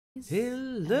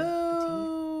Hello,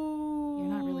 You're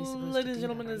not really supposed to ladies and do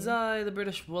gentlemen, that, are it's you? I, the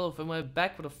British Wolf, and we're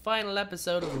back with a final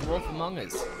episode of The Wolf Among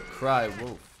Us. Cry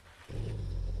Wolf.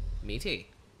 Meaty.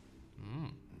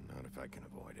 Not if I can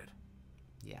avoid it.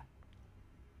 Yeah.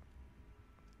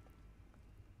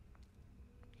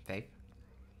 Faith.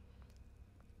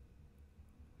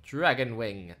 Dragon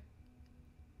Wing.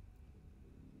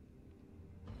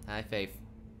 Hi, Faith.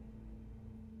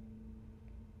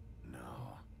 No.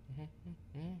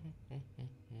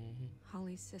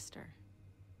 Holly's sister,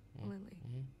 Lily.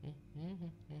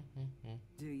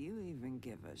 Do you even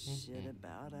give a shit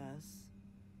about us?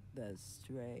 The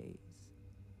strays.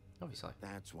 Obviously.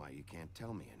 That's why you can't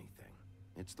tell me anything.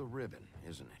 It's the ribbon,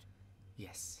 isn't it?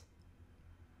 Yes.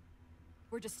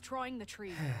 We're destroying the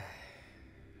tree.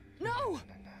 No!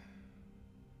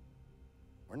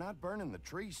 We're not burning the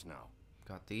tree, Snow.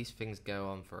 God, these things go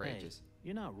on for Hey, ages.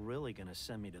 you're not really gonna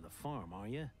send me to the farm, are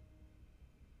you?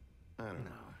 I don't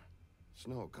know.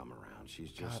 Snow will come around.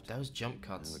 She's God, just... those jump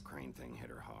cuts. The crane thing hit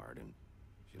her hard, and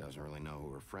she doesn't really know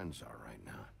who her friends are right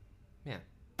now. Yeah.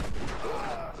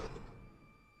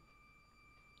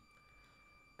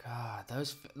 God,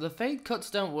 the fade cuts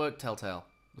don't work, Telltale.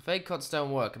 The fade cuts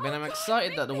don't work. I mean, I'm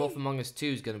excited that The Wolf Among Us 2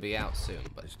 is going to be out soon,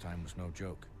 but This time was no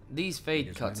joke. these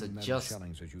fade cuts are just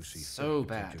so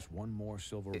bad. Just one more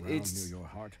silver round It's- near your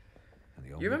heart, and the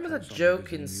You only remember that place joke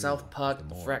visiting in you South is Park, the The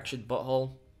morgue. Fractured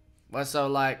Butthole? Where so,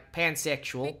 like,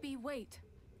 pansexual, Bigby, wait.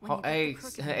 When you get the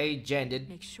crooked man, agendered,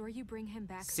 make sure you bring him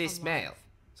back cis alive. male,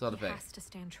 sort of He thing. has to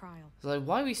stand trial. It's like,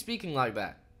 why are we speaking like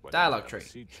that? Well, Dialogue have tree. a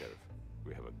seat, Sheriff.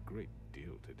 We have a great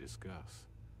deal to discuss.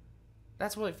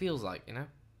 That's what it feels like, you know?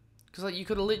 Because, like, you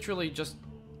could have literally just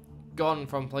gone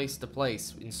from place to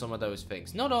place in some of those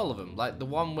things. Not all of them. Like, the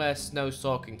one where Snow's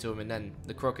talking to him and then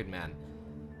the Crooked Man.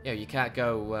 You know, you can't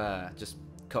go, just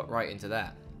cut right into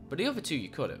that. But the other two you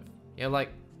could have. You know, like,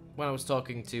 when I was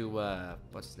talking to,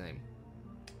 what's his name?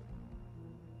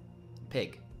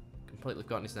 Pig. Completely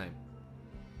forgotten his name.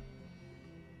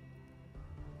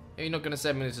 You're not going to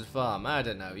send me to the farm. I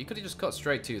don't know. You could have just cut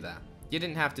straight to that. You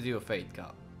didn't have to do a fade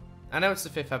cut. I know it's the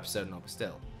 5th episode now, but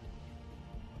still.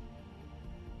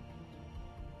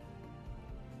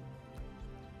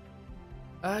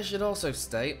 I should also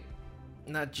state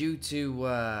that due to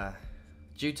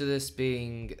this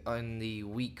being in the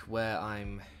week where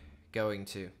I'm going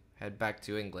to head back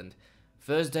to England,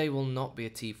 Thursday will not be a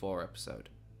T4 episode.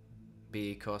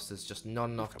 Because there's just not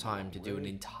enough time to do an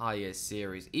entire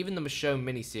series. Even the Michonne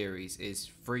miniseries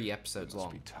is 3 episodes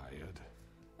long. Be tired.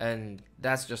 And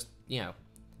that's just, you know,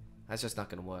 that's just not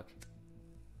going to work.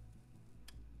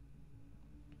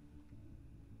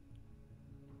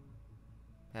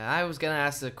 I was going to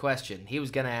ask a question. He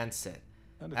was going to answer it.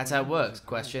 That's how it works.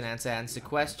 Question, answer, answer,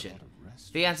 question.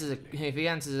 If he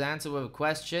answers the answer with a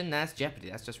question, that's Jeopardy.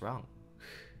 That's just wrong.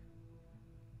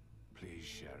 Please,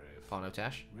 Sheriff.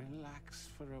 Phonotash, Relax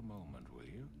for a moment, will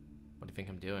you? what do you think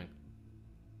I'm doing?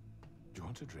 Do you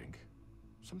want a drink?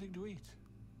 Something to eat?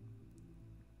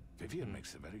 Vivian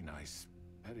makes a very nice,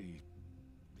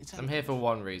 It's I'm here for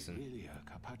one reason. Really, a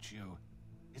carpaccio.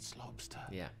 It's lobster.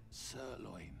 Yeah.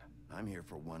 Sirloin. I'm here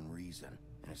for one reason,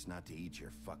 and it's not to eat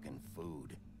your fucking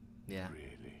food. Yeah.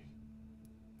 Really?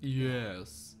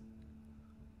 Yes.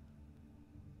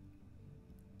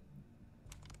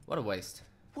 What a waste.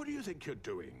 What do you think you're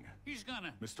doing? He's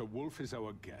gonna. Mr. Wolf is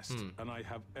our guest, and I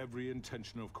have every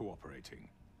intention of cooperating.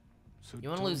 So You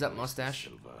wanna don't lose that waste the mustache?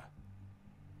 silver.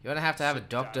 You want to have a Sit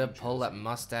doctor down, pull that Joseph.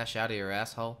 mustache out of your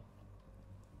asshole?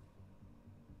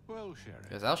 Well, Sheriff,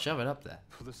 Because I'll shove it up there.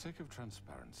 for the sake of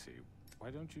transparency,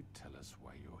 why don't you tell us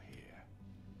why you're here?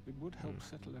 It would help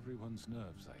settle everyone's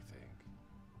nerves, I think.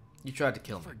 You tried to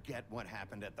kill me. Forget what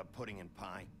happened at the Pudding and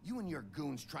Pie. You and your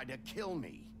goons tried to kill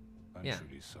me. I'm Yeah.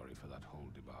 truly sorry for that whole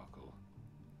debacle.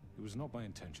 It was not my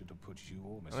intention to put you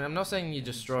or Mr. I mean, I'm not saying you're in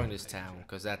destroying some this danger. town,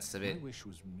 because that's a My bit wish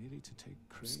was merely to take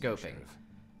Crane, scoping. Sheriff.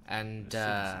 And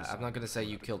The citizens I'm not going to say are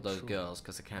you out of killed those control. girls,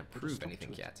 because I can't Put a prove stop anything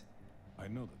to it. yet. I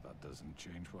know that that doesn't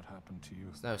change what happened to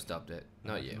you. Snow stopped it, and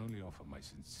not I can you. only offer my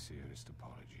sincerest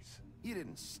apologies. You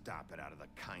didn't stop it out of the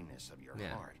kindness of your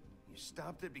Yeah. heart. You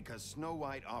stopped it because Snow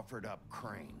White offered up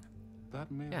Crane. That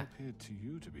may Yeah. have appeared to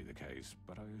you to be the case,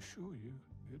 but I assure you,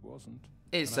 it wasn't.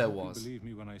 It And I so hope you was. believe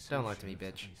me when I say, Don't lie to me,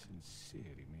 Sheriff, bitch. that I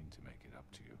sincerely mean to make it up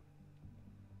to you.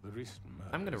 The recent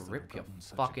I'm going to murders that rip have your gotten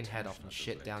such fucking head off attention and as of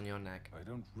shit late, down your neck. I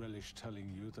don't relish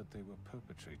telling you that they were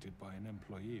perpetrated by an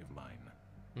employee of mine.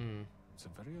 Hmm. It's a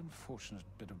very unfortunate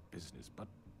bit of business, but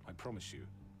I promise you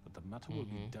that the matter will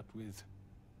be dealt with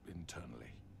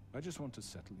internally. I just want to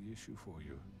settle the issue for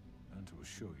you and to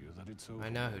assure you that it's over. I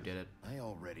know who with. did it. I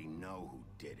already know who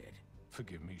did it.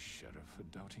 Forgive me, Sheriff, for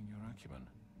doubting your acumen.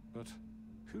 But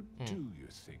who do you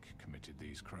think committed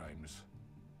these crimes?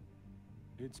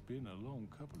 It's been a long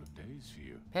couple of days for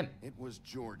you. Him. It was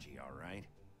Georgie, all right?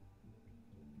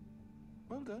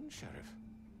 Well done, Sheriff.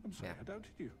 I'm sorry I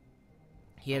doubted you.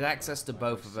 He had access to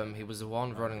both of them. He was the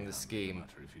one running the scheme.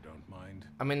 Matter if you don't mind.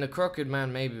 I mean, the crooked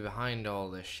man may be behind all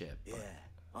this shit. Yeah,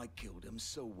 I killed him,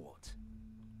 so what?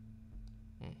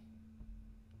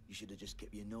 You should have just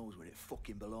kept your nose where it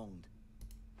fucking belonged.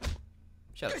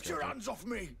 Shut up, Get your Georgie. hands off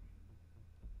me!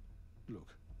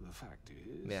 Look, the fact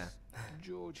is, Yeah.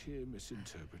 George here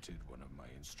misinterpreted one of my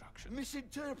instructions.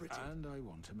 Misinterpreted? And I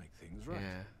want to make things right.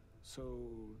 Yeah. So,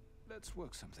 let's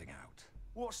work something out.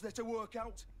 What's there to work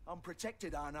out? I'm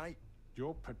protected, aren't I?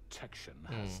 Your protection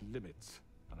has limits,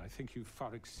 and I think you've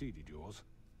far exceeded yours.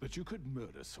 But you could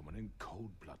murder someone in cold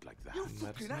blood like that. You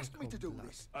fucking asked me to do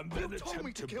this. And You then told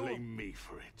me attempt to to kill blame him. me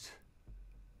for it.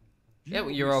 Yeah, well,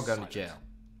 will you're be all going to silent jail.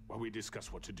 while we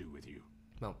discuss what to do with you.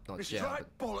 Well, not This jail, is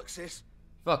right, bollocks this.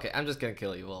 but fuck it. I'm just gonna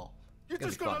kill you all. You're It's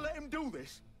just gonna gonna be let him do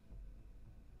this?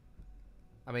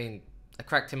 I mean, I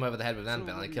cracked him over the head with an So anvil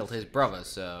and what I do you killed his think, brother, Sheriff?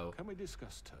 so... Can we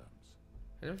discuss terms?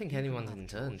 I don't think You anyone's can in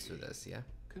have turns for Georgie. this, yeah?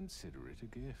 Consider it a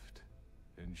gift,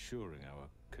 ensuring our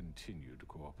continued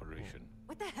cooperation.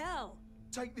 What the hell?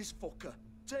 Take this fucker.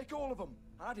 Take all of them.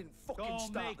 I didn't fucking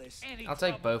start this. I'll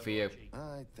take both of you.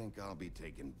 I think I'll be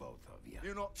taking both of you.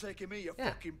 You're not taking me, you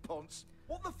Yeah. fucking ponce.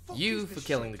 What the fuck You is for this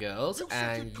killing shit? the girls, You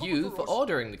said and you'd cover you for for us.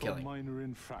 ordering the For killing. minor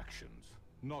infractions,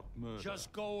 not murder.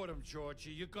 Just go with him,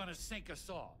 Georgie. You're gonna sink us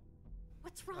all.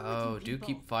 What's wrong Oh, with you do people?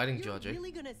 keep fighting, You're Georgie.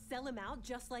 really gonna sell him out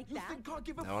just like You that? think I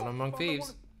give a No one fuck among about the thieves.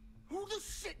 one- Who the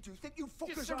shit do you think you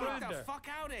fuckers surrender. are? The fuck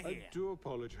out of I do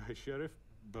apologize, Sheriff,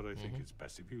 but I think it's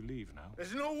best if you leave now.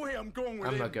 There's no way I'm going with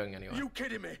I'm him. not going anywhere. You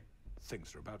kidding me?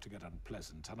 Things are about to get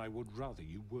unpleasant, and I would rather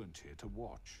you weren't here to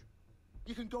watch.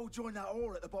 You can go join that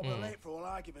whore at the bottom of the lake for all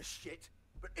I give a shit.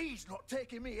 But he's not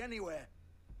taking me anywhere.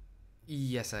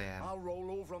 Yes, I am. I'll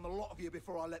roll over on the lot of you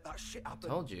before I let that shit happen.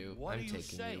 Told you, What I'm are you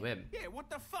taking saying? you in. Yeah, what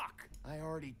the fuck? I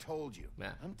already told you.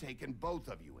 Yeah. I'm taking both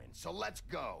of you in, so let's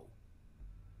go.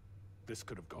 This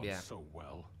could have gone Yeah. so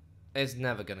well. It's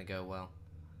never gonna go well.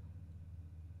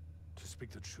 To speak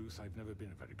the truth, I've never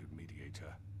been a very good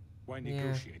mediator. Why Yeah.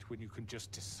 negotiate when you can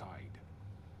just decide?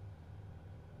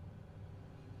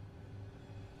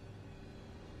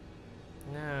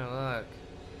 No, look.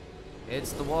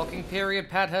 It's the walking period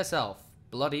Pat herself,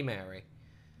 Bloody Mary.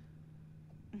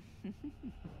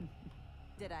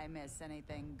 Did I miss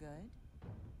anything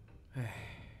good?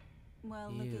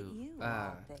 Well, look at You you, all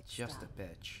are bitched just up. a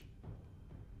bitch.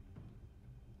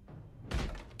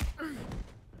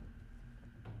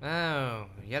 Oh,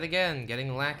 yet again,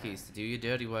 getting lackeys to do your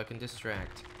dirty work and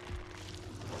distract.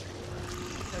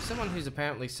 There's someone who's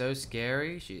apparently so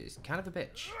scary, she is kind of a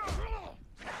bitch.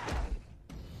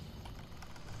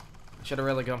 Should have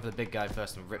really gone for the big guy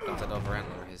first and ripped off that other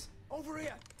antler of his. Over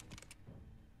here.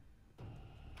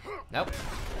 Nope.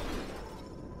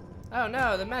 Oh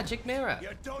no, the magic mirror.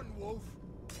 You're done, Wolf.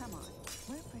 Come on,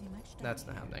 we're pretty much done. That's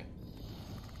not happening.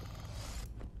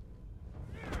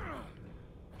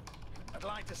 I'd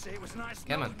like to say it was nice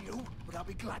Come on. knowing you, but I'll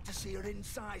be glad to see your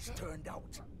insides turned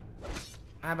out.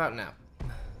 How about now?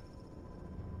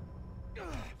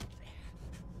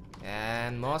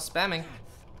 And more spamming.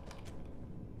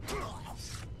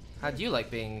 How'd you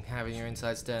like having your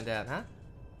insides turned out, huh?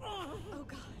 Oh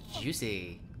god.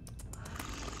 Juicy.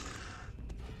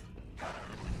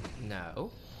 No.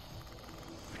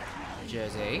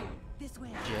 Jersey. This way.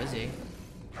 Jersey.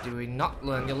 Did we not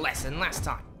learn your lesson last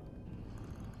time?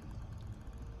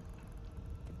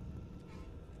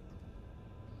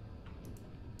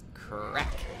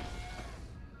 Crack.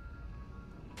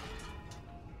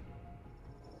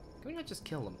 Can we not just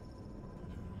kill them?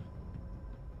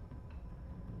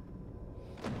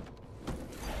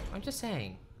 I'm just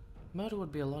saying, murder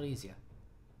would be a lot easier.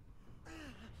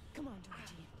 Come on,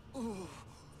 Georgie. Oh,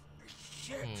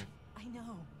 shit. I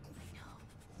know.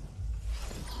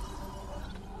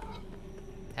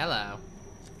 Hello.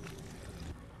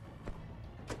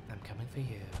 I'm coming for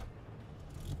you.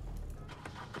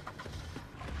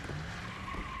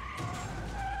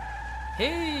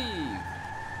 Hey!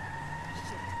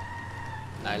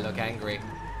 I look angry.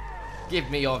 Give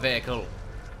me your vehicle.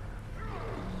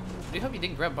 I do hope you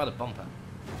didn't grab by the bumper.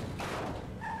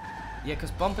 Yeah,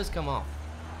 because bumpers come off.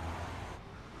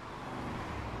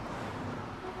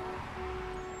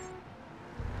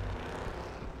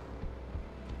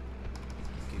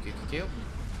 Cute.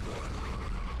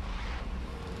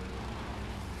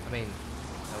 I mean,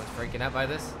 no one's freaking out by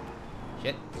this.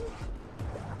 Shit.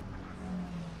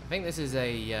 I think this is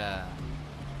a,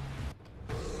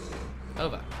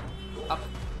 over. Up.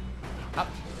 Up.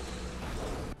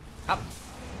 Up.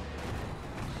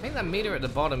 I think that meter at the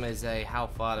bottom is a how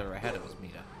far they're ahead of us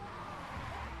meter.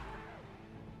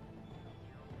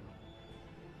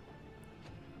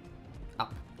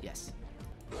 Up. Yes.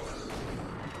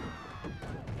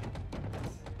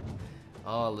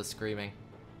 Oh, the screaming.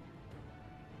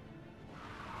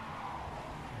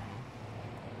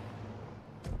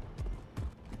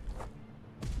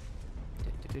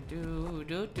 Do do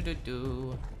do do do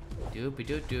do doopy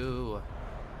doo doo.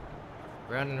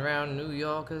 Running around New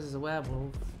York as a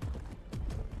werewolf.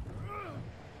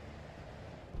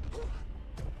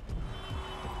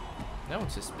 No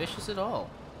one's suspicious at all.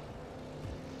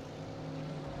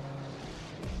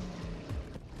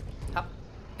 Up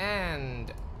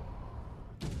and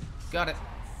got it.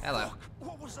 Hello. Fuck,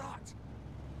 what was that?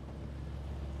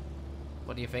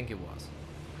 What do you think it was?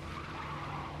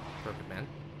 Crooked man.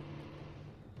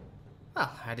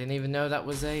 Well, I didn't even know that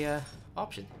was a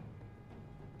option.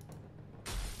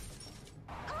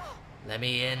 Let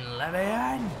me in, let me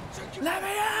in! Let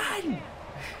me in!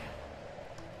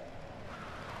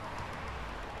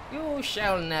 You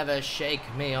shall never shake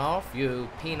me off, you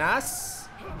penis!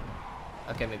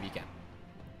 Okay, maybe you can.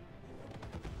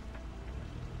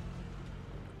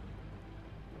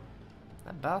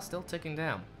 That bar's still ticking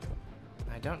down.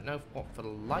 I don't know what for the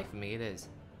life of me it is.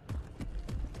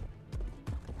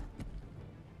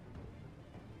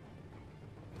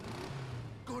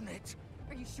 Gun it.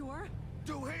 Are you sure?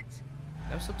 Do it.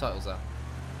 No subtitles though.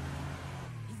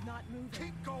 He's not moving.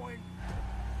 Keep going.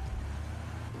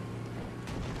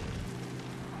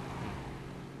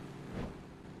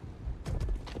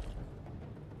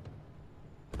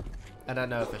 I don't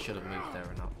know if I should have moved there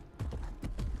or not.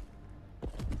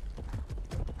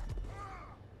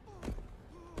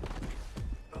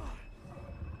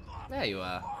 There you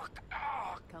are.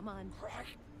 Come on.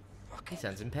 He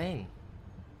sounds in pain.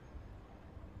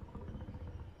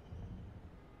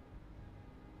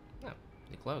 Oh,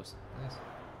 you're close.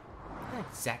 Nice.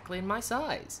 Exactly in my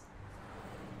size.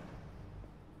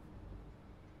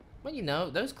 Well, you know,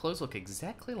 those clothes look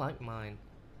exactly like mine.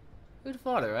 Who'd have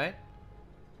thought it, right?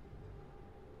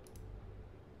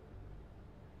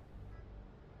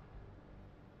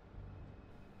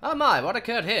 Oh my, what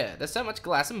occurred here? There's so much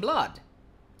glass and blood.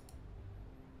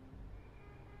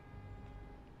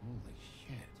 Holy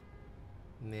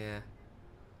shit. Yeah.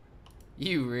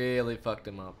 You really fucked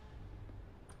him up.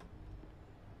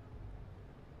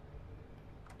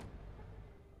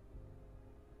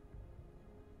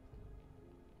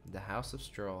 The House of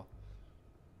Straw.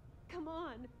 Come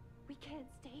on. We can't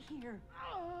stay here.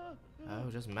 Oh,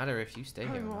 it doesn't matter if you stay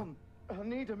here. Hang or not. on. I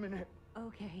need a minute.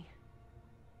 Okay.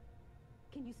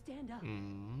 Can you stand up?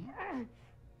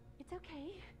 It's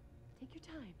okay. Take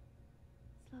your time.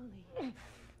 Slowly.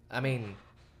 I mean,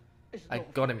 It's I no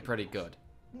got him fucking pretty use. good.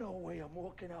 No way I'm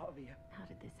walking out of here. How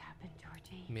did this happen,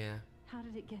 Georgie? Yeah. How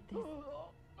did it get this?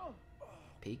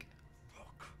 Peek.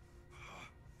 Fuck.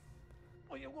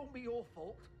 Well, it won't be your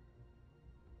fault.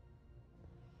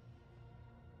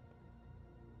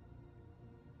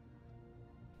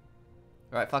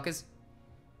 Alright, fuckers.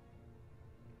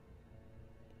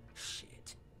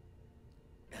 Shit.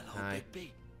 Hello, Hi. Bigby.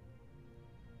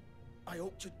 I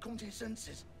hoped you'd come to your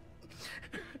senses.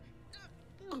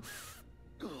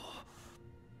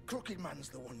 Crooked man's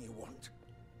the one you want.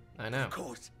 I know. Of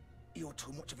course, you're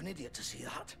too much of an idiot to see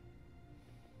that.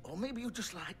 Or maybe you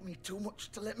just like me too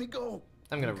much to let me go.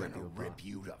 I'm gonna I'm rip gonna you apart. rip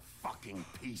you to fucking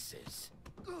pieces.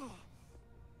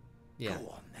 Yeah. Go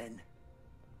on, then.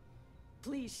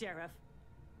 Please, Sheriff.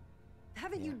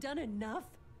 Haven't you done enough?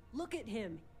 Look at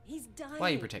him. He's dying. Why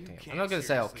are you protecting him? You I'm not gonna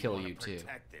say I'll seriously kill wanna you too.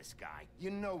 Protect this guy. You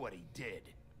know what he did.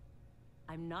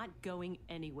 I'm not going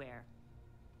anywhere.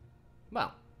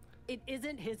 Well, It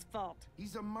isn't his fault.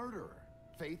 He's a murderer.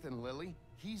 Faith and Lily,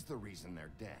 he's the reason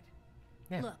they're dead.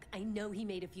 yeah. Look, I know he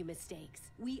made a few mistakes.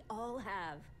 We all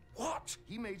have. What?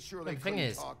 He made sure they The thing couldn't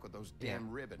is- talk with those yeah. damn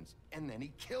ribbons, and then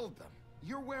he killed them.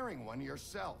 You're wearing one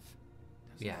yourself.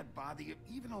 Doesn't Yeah. that bother you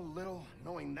even a little,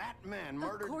 knowing that man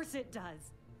murdered? Of course it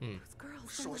does. Hmm. Those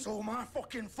girls. So they it's were- all my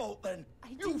fucking fault then. I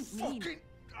You didn't mean- fucking.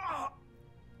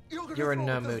 You're gonna You're in throw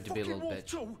no the mood to be a fucking little wolf bitch.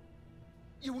 too?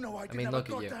 You know I didn't mean, have look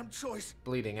a at you. goddamn choice.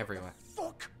 Bleeding everywhere.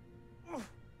 Fuck.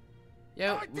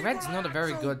 Yo, I did red's what I not a had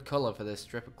very to. good color for this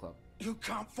stripper club. You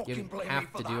can't You fucking didn't blame me have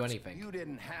for to that. do anything. You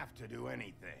didn't have to do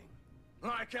anything.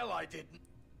 Like hell I didn't.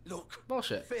 Look.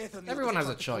 Bullshit. Faith and the Everyone others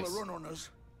has a tried to pull choice. run on us.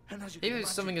 And as you Even can if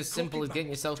it's something imagine, as simple as Crooked getting Man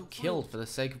was yourself too killed full. for the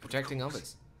sake of protecting Of course,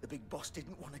 others. The big boss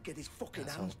didn't want to get his fucking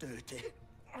Asshole. hands dirty.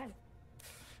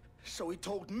 So he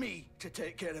told me to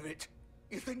take care of it.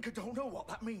 You think I don't know what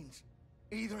that means?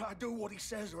 Either I do what he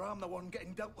says or I'm the one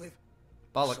getting dealt with.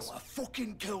 Bollocks. So I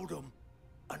fucking killed him.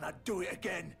 and I'd do it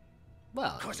again.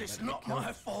 Well, Because you it's better not get my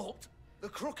killed. fault. The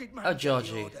crooked man. Oh, gave the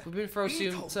Georgie, order. we've been through He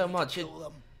told so me to much. kill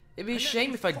them. It'd be a And then shame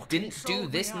he if I fucking didn't do sold me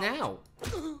this out. now.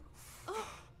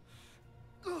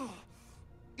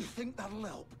 You think that'll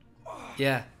help?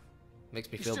 Yeah,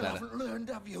 makes me You feel still better. haven't learned,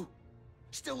 have you?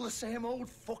 Still the same old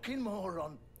fucking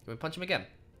moron. Can we punch him again?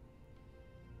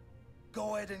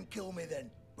 Go ahead and kill me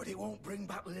then, but it won't bring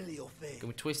back Lily or Faye. Can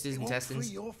we twist his It won't intestines?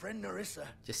 free your friend Narissa.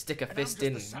 Just stick a And fist I'm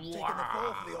in. just the sap taking the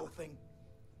fall for the whole thing.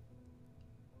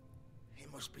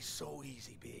 It must be so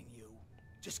easy being you.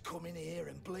 Just come in here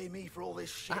and blame me for all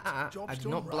this shit. Job's I did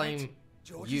done not blame right.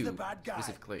 George is you the bad guy.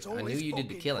 specifically. It's I all knew his you did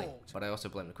the fucking killing, fault. but I also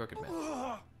blame the crooked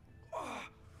man.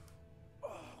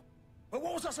 But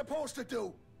what was I supposed to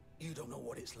do? You don't know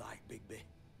what it's like, Bigby.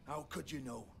 How could you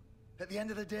know? At the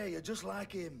end of the day, you're just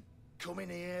like him. Coming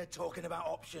here, talking about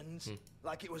options,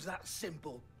 like it was that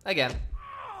simple. Again.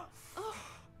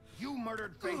 You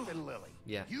murdered Faith and Lily.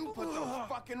 Yeah. You put those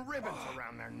fucking ribbons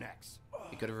around their necks.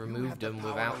 You could have You have removed the them power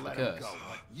without to the let 'em curse. go,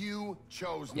 but you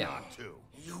chose Yeah. not to.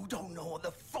 You don't know what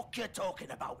the fuck you're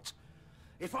talking about.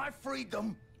 If I freed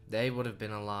them, They would have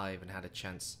been alive and had a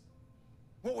chance.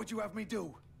 what would you have me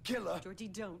do? Kill her? Georgie,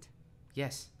 don't.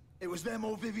 Yes. It was them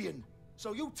or Vivian.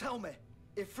 So you tell me,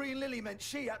 if freeing Lily meant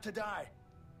she had to die,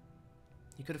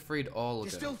 You could have freed all you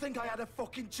of still them. think I had a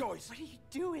fucking choice? What are you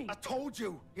doing? I told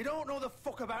you, you don't know the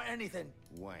fuck about anything.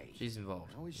 Wait. She's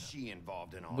involved. How is she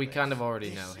involved in all We this? kind of already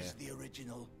This know here. is the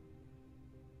original.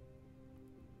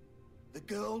 The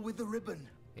girl with the ribbon.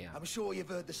 Yeah. I'm sure you've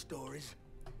heard the stories.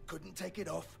 Couldn't take it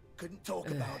off, couldn't talk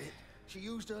about it. She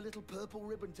used her little purple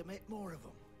ribbon to make more of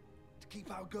them. To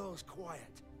keep our girls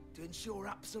quiet. To ensure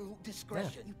absolute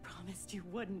discretion. You promised you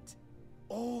wouldn't.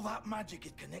 All that magic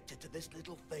is connected to this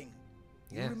little thing.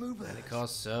 You Yeah, remove and it hers,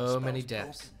 caused the so many spell's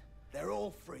deaths. broken. They're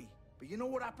all free. But you know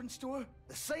what happens to her?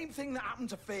 The same thing that happened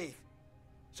to Faith.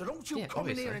 So don't you Yeah, come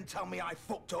in obviously. here and tell me I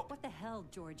fucked up. What the hell,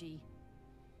 Georgie?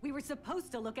 We were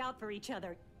supposed to look out for each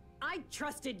other. I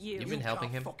trusted you. You've been helping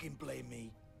can't him. fucking blame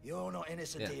me. You're not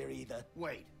innocent Yeah. here either.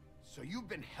 Wait, so you've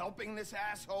been helping this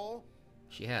asshole?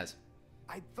 She has.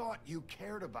 I thought you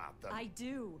cared about them. I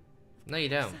do. No, you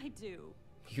Yes, don't. I do.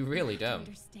 You really have to don't.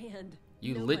 Understand.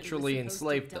 You Nobody was literally supposed to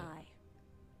enslaved them. die.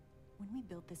 When we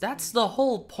built this That's place, the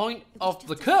whole point it was of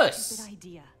the just a curse. stupid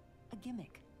idea. A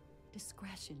gimmick.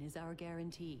 Discretion is our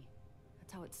guarantee.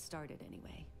 That's how it started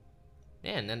anyway.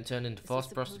 Yeah, and then it turned into This was forced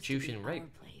supposed to prostitution be and rape. our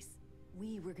place.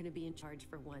 We were going to be in charge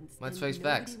for once. Let's and face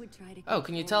facts. nobody would try to Oh,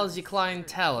 can you control tell us your us or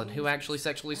clientele and who influence actually us.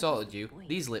 sexually That was assaulted the you? point.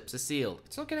 These lips are sealed.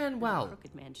 It's not gonna end Then well. The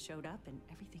crooked man showed up and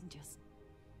everything just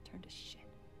turned to shit.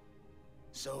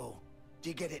 So, do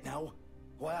you get it now?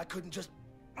 Why I couldn't just...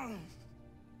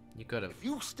 You could have. If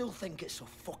you still think it's so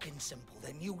fucking simple,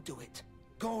 then you do it.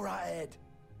 Go right ahead.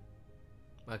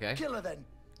 Okay. Kill her then.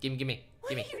 Gimme, gimme, What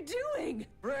gimme. are you doing?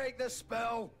 Break the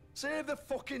spell. Save the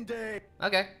fucking day.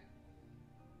 Okay.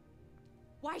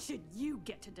 Why should you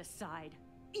get to decide?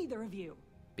 Either of you.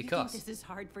 Because. You think this is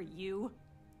hard for you?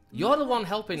 You're the one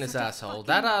helping this Such a asshole. fucking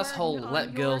That burden asshole on let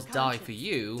your girls die conscience. for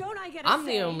you. Don't I get a I'm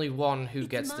the say? only one who It's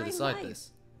gets to my decide life.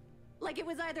 this. Like it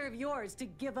was either of yours to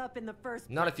give up in the first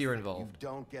Not if place. you're You involved.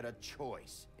 don't get a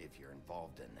choice if you're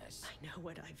involved in this. I know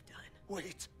what I've done.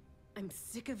 Wait. I'm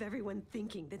sick of everyone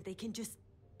thinking that they can just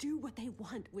do what they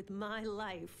want with my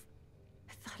life.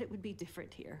 I thought it would be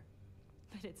different here.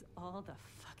 But it's all the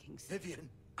fucking same. Vivian,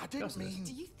 I didn't Course it is. mean...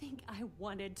 Do you think I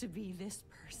wanted to be this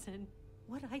person?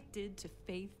 What I did to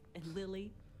Faith and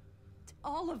Lily? To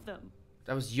all of them.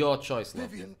 That was your choice, love.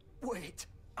 Vivian, wait.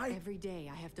 Every day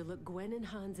I have to look Gwen and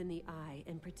Hans in the eye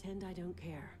and pretend I don't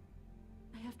care.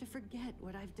 I have to forget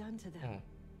what I've done to them.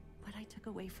 What I took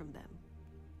away from them.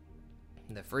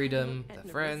 The freedom, I look at the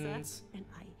Narissa friends, and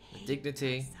I the hate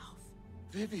dignity. myself.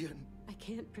 Vivian. I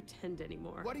can't pretend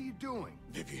anymore. What are you doing?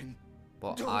 Vivian.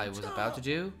 What Don't I was about to stop.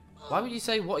 do? Why would you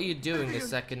say what are you doing the Vivian,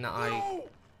 second that no!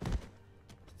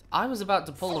 I was about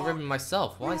to pull the Fuck. ribbon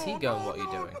myself. Why is he No, going no, what are you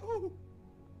no, doing? no.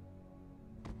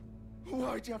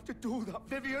 Why'd you have to do that,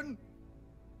 Vivian?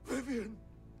 Vivian.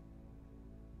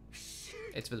 Shit.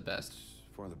 It's for the best.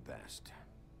 For the best.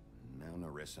 Now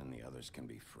Narissa and the others can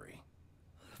be free.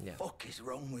 Yeah. Fuck is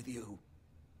wrong with you?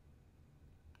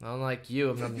 Unlike you,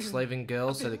 I'm not Vivian, enslaving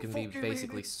girls so I they didn't can be fucking mean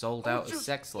basically it. sold I out as just-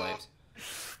 sex slaves.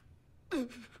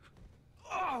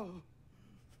 Oh.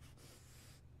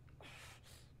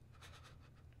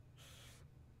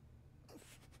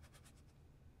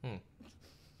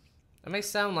 It may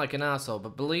sound like an asshole,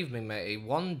 but believe me, matey,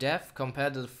 one death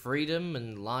compared to the freedom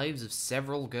and lives of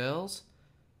several girls,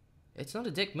 it's not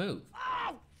a dick move.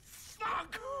 Oh,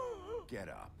 fuck! Get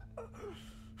up.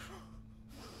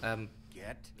 Um,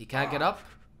 Get you can't get up?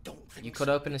 Don't think You cut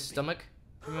open his stomach?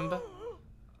 Remember?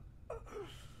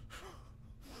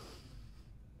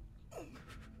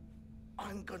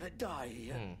 I'm gonna die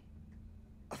here. Hmm.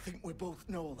 I think we both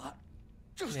know that.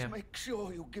 Just Yeah. make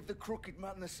sure you give the crooked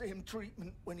man the same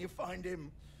treatment when you find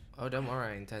him. Oh, don't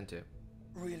worry, I intend to.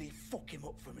 Really fuck him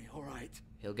up for me, alright?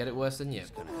 He'll get it worse than you.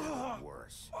 It's gonna have it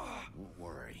worse. Don't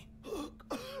worry.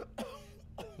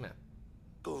 No.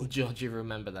 Good. Georgie,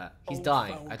 remember that. He's Old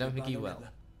dying. found I don't me think by he the will. river,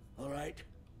 alright?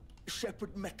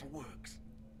 Shepherd Metalworks.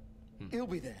 Hmm. He'll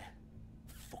be there.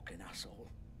 Fucking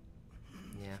asshole.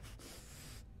 Yeah.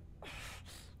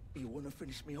 You wanna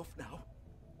finish me off now?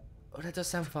 Oh, that does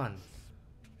sound fun.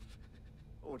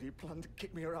 Or do you plan to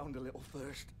kick me around a little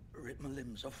first? Rip my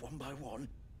limbs off one by one?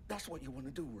 That's what you want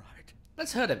to do, right?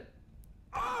 Let's hurt him.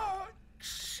 Ah!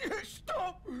 Shit,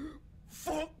 stop!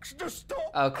 Fox, just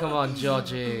stop! Oh, come on,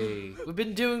 Georgie. We've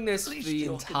been doing this At for least the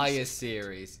you're entire consistent.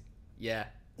 series. Yeah.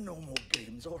 No more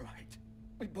games, alright?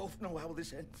 We both know how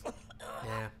this ends.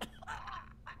 Yeah.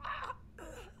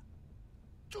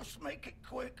 Just make it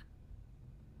quick.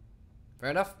 Fair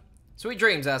enough. Sweet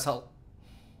dreams, asshole.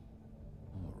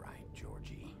 All right,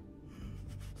 Georgie.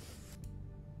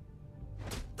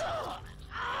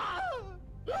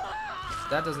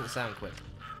 That doesn't sound quick.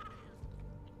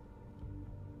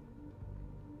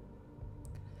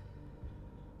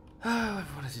 Oh,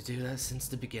 I've wanted to do that since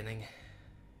the beginning.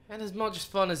 And as much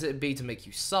fun as it'd be to make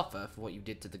you suffer for what you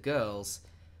did to the girls,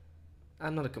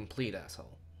 I'm not a complete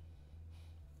asshole.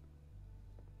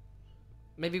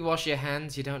 Maybe wash your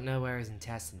hands, you don't know where his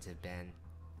intestines have been.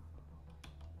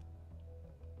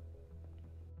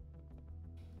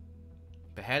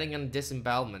 Beheading and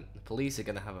disembowelment. The police are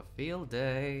gonna have a field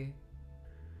day.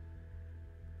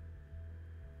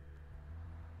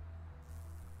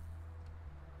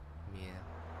 Yeah.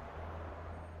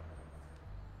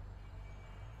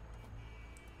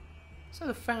 So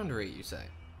the foundry, you say?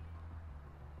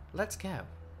 Let's go.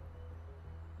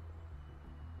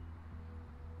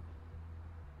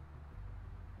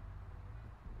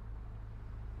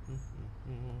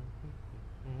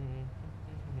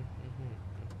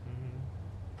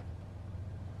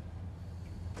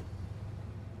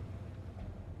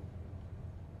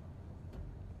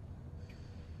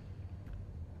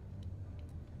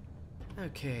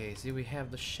 Okay, so we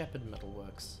have the Shepherd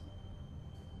Metalworks.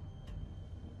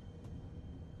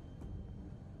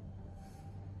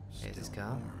 Here's his Still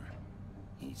car. warm.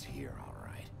 He's here, all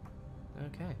right.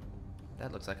 Okay.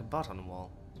 That looks like a bot on the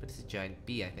wall. But it's a giant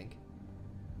bee, I think.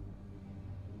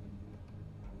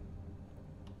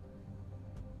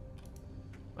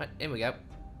 Right, in we go.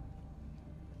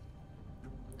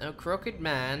 Oh, crooked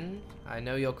man. I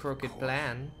know your crooked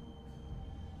plan.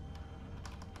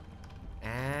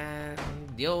 And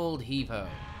the old heave-ho.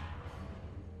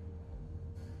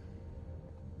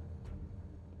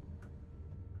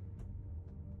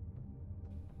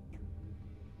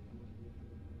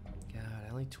 God,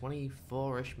 only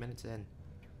 24-ish minutes in.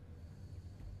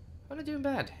 I'm not doing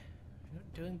bad.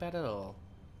 Not doing bad at all.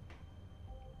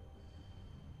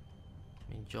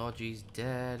 I mean, Georgie's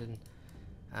dead, and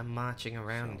I'm marching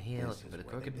around here this looking for is the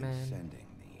where they've crooked been man. sending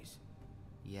these.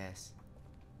 Yes.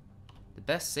 The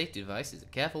best safety advice is a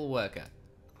careful worker.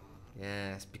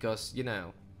 Yes, because, you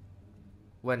know,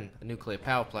 when a nuclear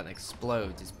power plant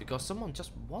explodes, it's because someone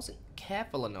just wasn't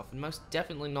careful enough, and most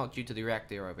definitely not due to the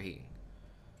reactor overheating.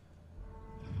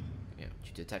 You know,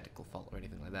 due to a technical fault or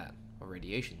anything like that, or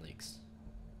radiation leaks.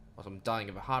 Or I'm dying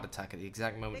of a heart attack at the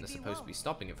exact moment they're supposed to be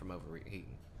stopping it from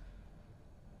overheating.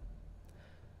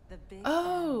 The big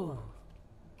Oh!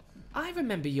 I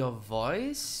remember your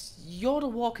voice. You're the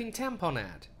walking tampon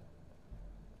ad.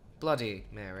 Bloody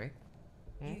Mary.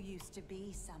 You used to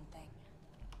be something.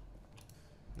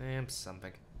 I am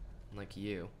something. Like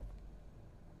you.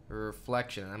 A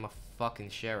reflection, I'm a fucking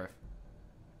sheriff.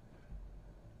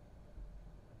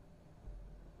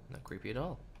 Not creepy at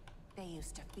all. They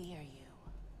used to fear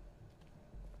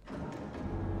you.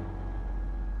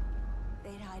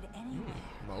 They'd hide anywhere.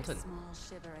 Molten. Small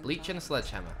shiver and Bleach and a buzz.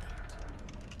 sledgehammer.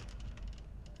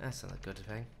 That's not a good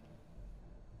thing.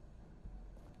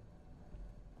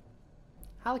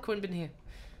 Harley Quinn been here.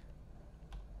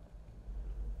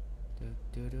 Do,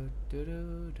 do, do, do,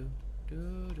 do,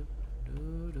 do, do,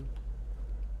 do, do.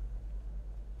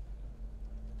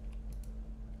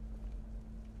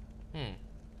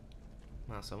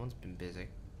 Well, someone's been busy.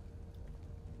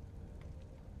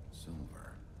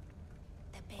 Silver.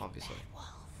 The big Obviously. bad wolf.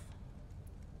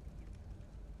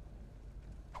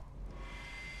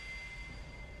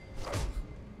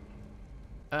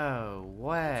 Oh,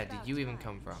 where It's did about you even time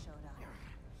come you from? showed up.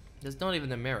 There's not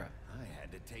even a mirror. I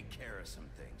had to take care of some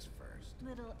things first.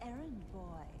 Little errand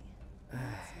boy. That's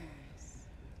nice.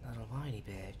 Little whiny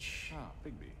pointy bitch. Ah,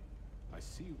 Bigby. I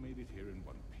see you made it here in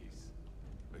one piece.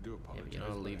 I do apologize, you're not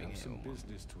but leaving I have here some in one.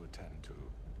 business to attend to.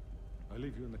 I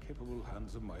leave you in the capable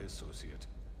hands of my associate.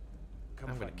 Come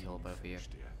I'm gonna find me kill when both of you.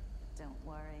 finished, dear. Don't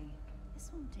worry. This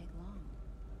won't take long.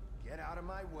 Get out of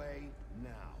my way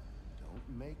now.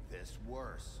 Don't make this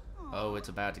worse. Oh, it's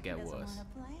about to get He doesn't worse.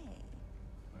 wanna play.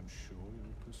 I'm sure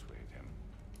you'll persuade him.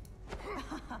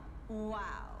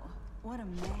 Wow. What a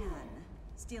man.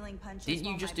 Stealing punches. Didn't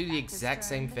you while just my do the back is exact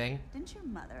same turned? thing? Didn't your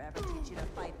mother ever teach you to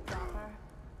fight proper?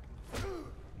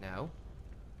 No.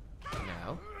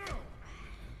 No.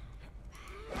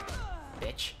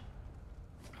 Bitch.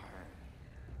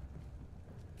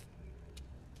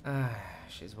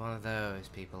 She's one of those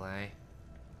people, eh?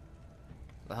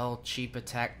 The whole cheap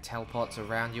attack teleports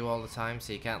around you all the time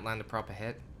so you can't land a proper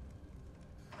hit.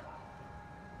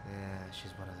 Yeah,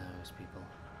 she's one of those people.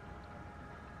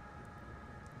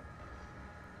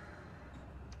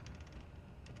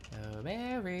 Oh,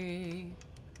 Mary.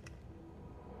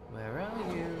 Where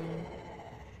are you?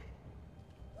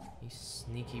 You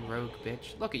sneaky rogue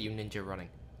bitch. Look at you, ninja, running.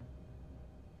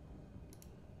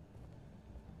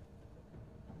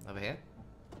 Over here?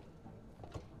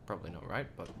 Probably not right,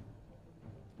 but...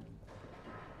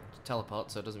 It's a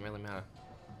teleport, so it doesn't really matter.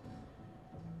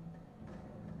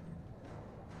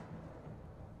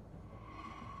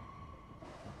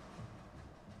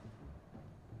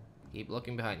 Keep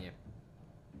looking behind you.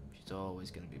 She's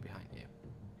always going to be behind you.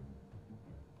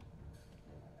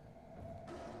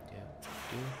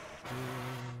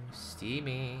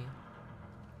 Steamy.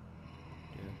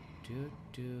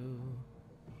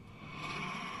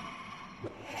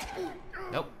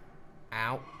 Nope.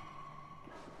 Ow.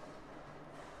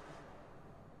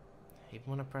 Even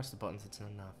when I press the buttons, it's not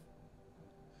enough.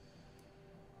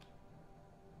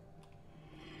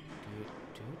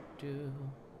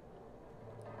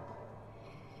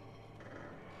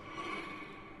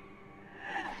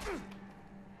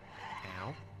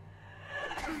 Ow.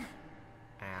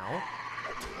 Ow.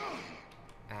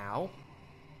 Ow.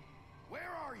 Where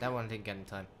are you? That one didn't get in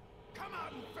time. Come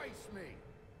out and face me.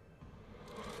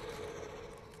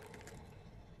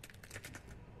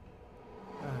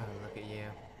 Oh, look at you.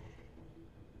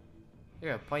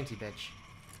 You're a pointy bitch.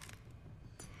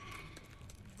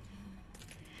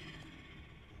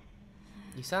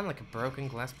 You sound like a broken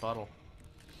glass bottle.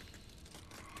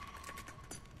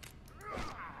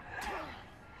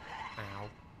 Ow.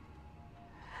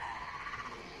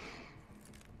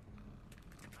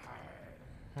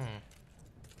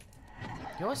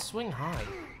 You always swing high.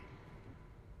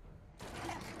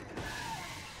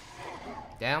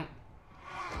 Down.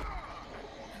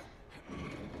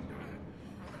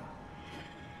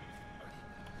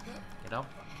 Get off,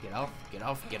 get off, get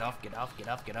off, get off, get off, get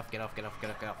off, get off, get off, get off, get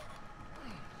off, get off.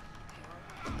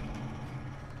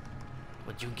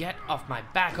 Would you get off my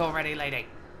back already, lady?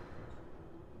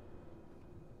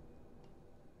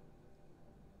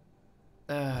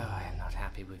 Oh, I am not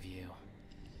happy with you.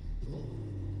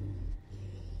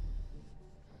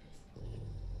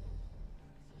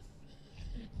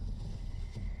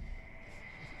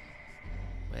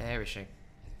 Where is she?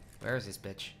 Where is this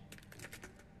bitch?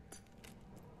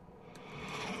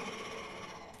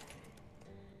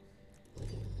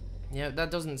 Yeah,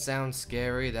 that doesn't sound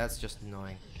scary, that's just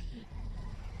annoying.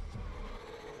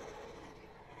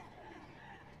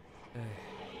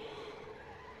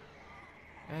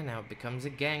 And now it becomes a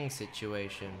gang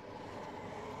situation.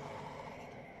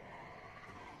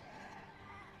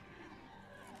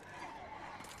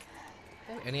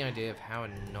 Do you have any idea of how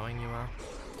annoying you are?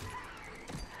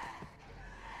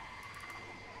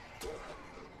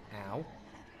 Ow.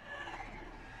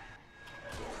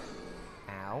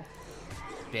 Ow.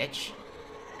 Bitch.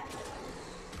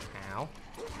 Ow.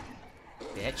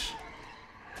 Bitch.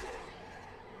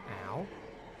 Ow.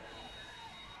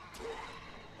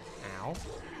 Ow.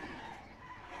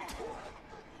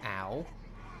 Ow.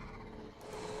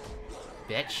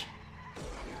 Bitch.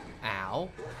 Ow.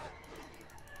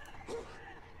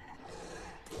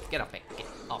 Get off me. Get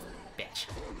off, bitch.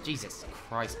 Jesus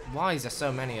Christ. Why is there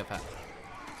so many of her?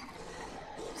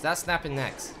 Is that snapping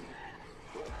necks?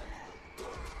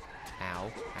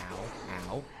 Ow, ow,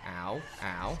 ow, ow,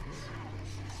 ow.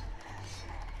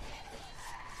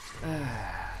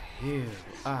 You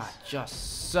are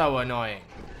just so annoying.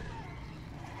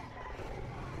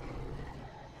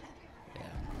 Yeah.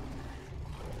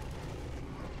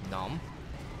 Nom.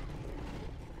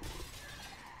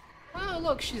 Oh,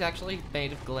 look, she's actually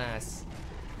made of glass.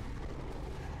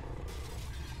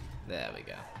 There we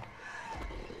go.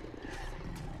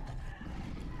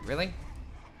 Really?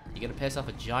 You gonna piss off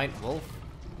a giant wolf?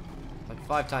 Like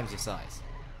 5 times your size,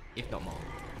 if not more.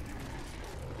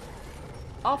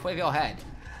 Off with your head.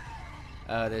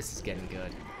 Oh, this is getting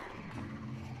good.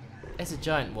 It's a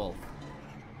giant wolf.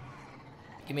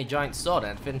 Give me a giant sword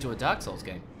and fit into a Dark Souls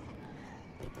game.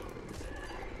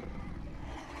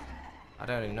 I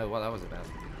don't even know what that was about.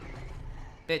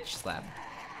 Bitch slap.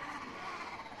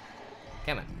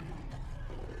 Come on.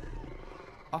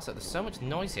 Also, there's so much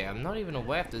noise here. I'm not even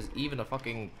aware if there's even a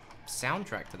fucking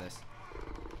soundtrack to this.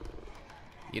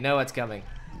 You know what's coming.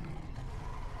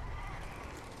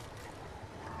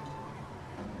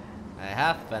 I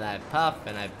huff and I puff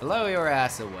and I blow your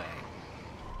ass away.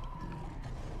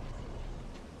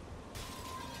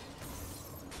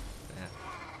 Yeah.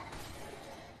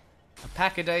 A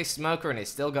pack-a-day smoker and he's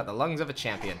still got the lungs of a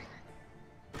champion.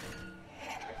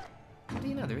 How do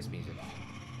you know there is music?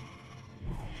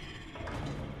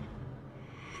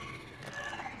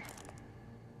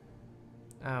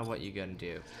 Oh, what you gonna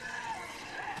do?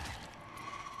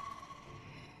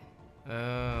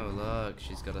 Oh, look,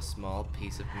 she's got a small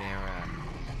piece of mirror.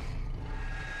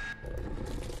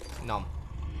 Nom.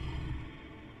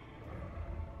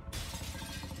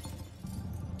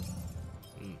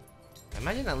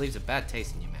 Imagine that leaves a bad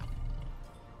taste in your mouth.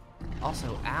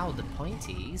 Also, ow, the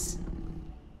pointies.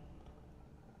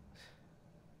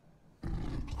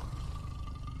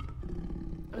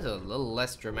 That was a little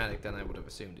less dramatic than I would have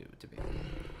assumed it to be.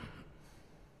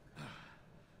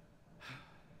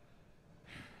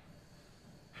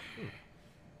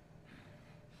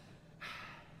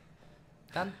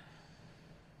 Done?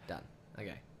 Done.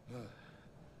 Okay.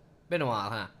 Been a while,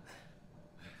 huh?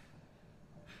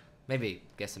 Maybe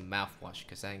get some mouthwash,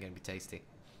 because that ain't gonna be tasty.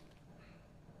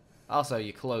 Also,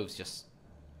 your clothes just...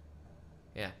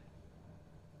 Yeah.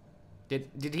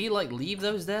 Did he, like, leave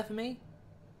those there for me?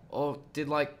 Or did,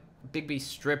 like, Bigby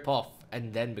strip off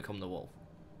and then become the wolf?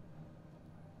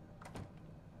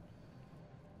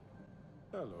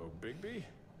 Hello, Bigby.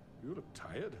 You look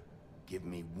tired. Give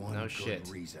me one No good shit.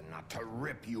 reason not to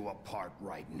rip you apart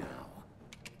right now.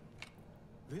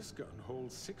 This gun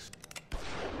holds 6...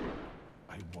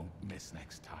 I won't miss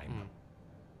next time.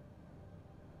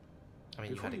 I mean,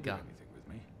 you Before had a you do gun. anything with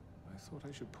me, I thought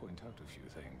I should point out a few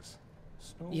things.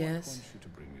 Snow White Yes. wants you to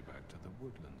bring me back to the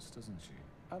woodlands, doesn't she?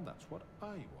 And that's what I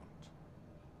want.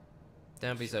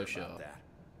 Don't be so About sure. that.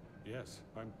 Yes,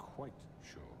 I'm quite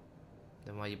sure.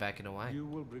 Then why are you backing away? You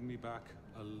will bring me back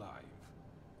alive.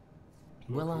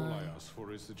 Will Look, all I? I ask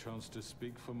for is the chance to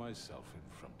speak for myself in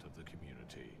front of the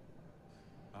community.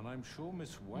 And I'm sure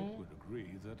Miss White would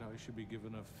agree that I should be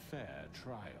given a fair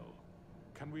trial.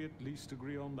 Can we at least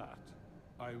agree on that?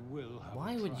 I will have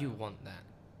Why a would you trial. want that?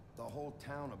 The whole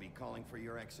town will be calling for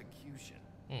your execution.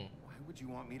 Why would you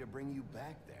want me to bring you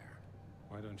back there?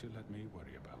 Why don't you let me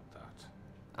worry about that?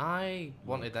 I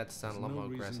wanted that to sound a lot There's no more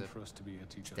reason aggressive. for us to be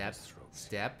at each Step, other's throats.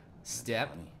 step, step.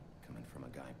 Funny, coming from a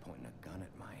guy pointing a gun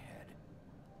at my head.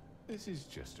 This is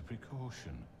just a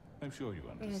precaution. I'm sure you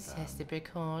It's understand. just a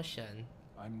precaution.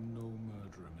 I'm no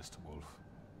murderer, Mr. Wolf.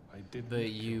 I did. But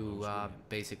you are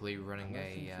basically running I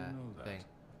think a you know that. thing.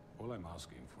 All I'm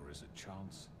asking for is a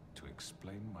chance to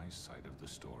explain my side of the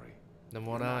story. Then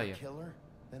what You're are not you? a killer?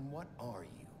 Then what are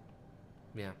you?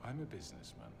 Yeah. I'm a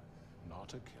businessman,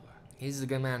 not a killer. He's the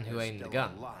good man who There's aimed the still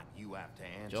gun. a lot you have to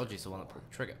answer Georgie's the one that for. pulled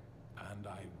the trigger. And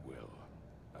I will,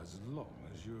 as long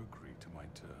as you agree to my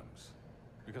terms.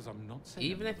 Because I'm not saying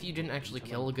Even if you didn't actually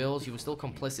kill the girls, you were still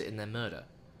complicit in their murder.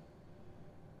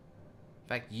 In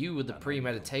fact, you were the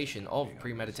premeditation of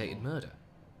premeditated murder.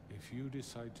 If you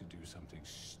decide to do something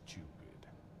stupid,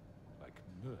 like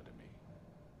murder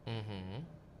me,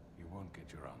 you won't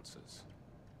get your answers.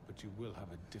 But you will have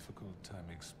a difficult time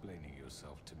explaining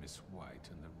yourself to Miss White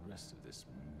and the rest of this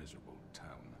miserable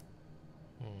town.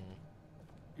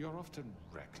 You're often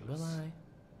reckless. Will I?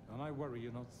 And I worry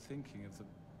you're not thinking of the...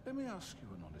 Let me ask you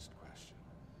an honest question.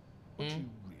 What do you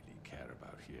really care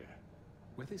about here?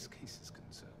 Where this case is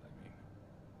concerned, I mean.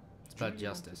 It's Do about you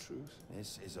want the justice. truth?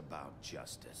 This is about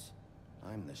justice.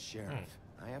 I'm the sheriff.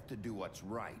 I have to do what's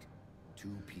right. 2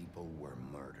 people were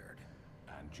murdered.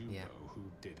 And you Yeah. know who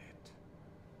did it.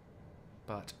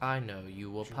 But I know you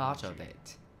were part of Georgie.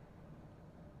 it.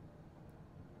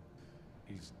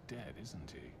 He's dead,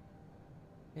 isn't he?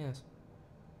 Yes.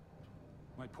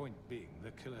 My point being,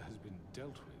 the killer has been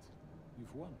dealt with.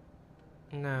 You've won.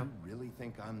 No. You really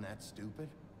think I'm that stupid?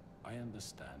 I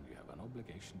understand you have an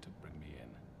obligation to bring me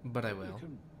in. But I You will.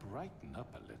 can brighten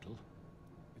up a little.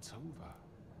 It's over.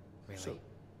 Really? So,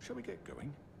 shall we get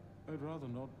going? I'd rather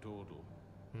not dawdle.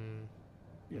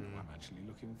 You know, I'm actually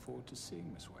looking forward to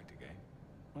seeing Miss White again.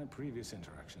 My previous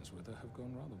interactions with her have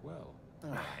gone rather well. All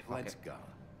right, let's go.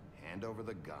 Hand over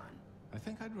the gun. I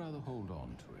think I'd rather hold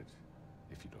on to it,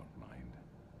 if you don't mind.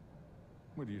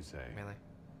 What do you say? Really?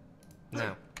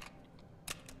 No.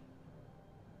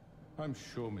 I'm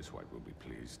sure Miss White will be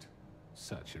pleased.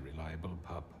 Such a reliable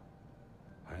pup.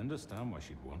 I understand why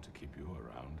she'd want to keep you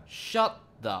around. Shut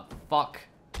the fuck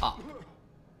up.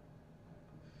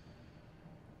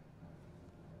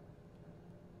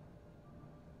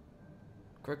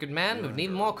 Crooked man, we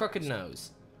need more crooked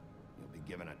nose. You'll be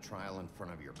given a trial in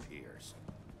front of your peers.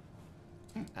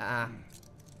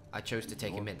 I chose to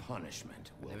take him in.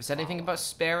 Punishment will Never said anything follow. about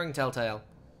sparing Telltale.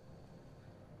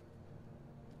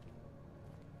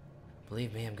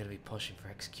 Believe me, I'm gonna be pushing for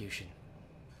execution.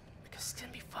 Because it's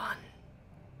gonna be fun.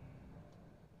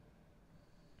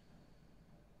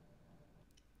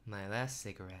 My last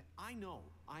cigarette. I know.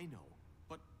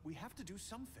 But we have to do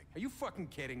something. Are you fucking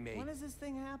kidding me? When does this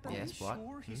thing happen? Yes, what?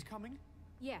 Sure he's coming?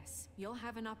 Yes, you'll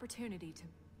have an opportunity to.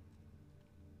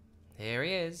 Here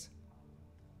he is.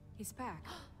 He's back.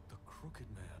 The Crooked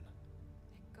Man.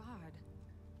 Thank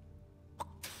God.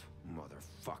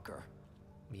 Motherfucker.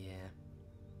 Yeah.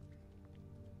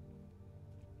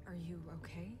 Are you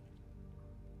okay?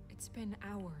 It's been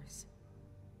hours.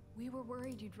 We were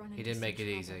worried you'd run into He didn't make some it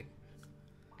trouble easy.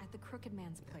 at the Crooked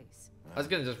Man's place. I was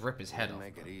gonna just rip his head Didn't off.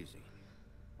 make it easy.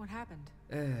 What happened?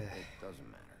 It doesn't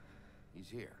matter. He's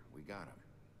here. We got him.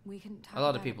 We can talk A lot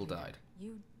of about it people later. died.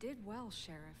 You did well,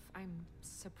 Sheriff. I'm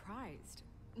surprised.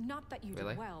 Not that you Really?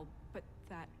 did well, but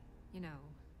that, you know,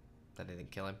 That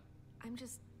didn't kill him. I'm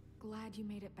just glad you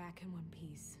made it back in one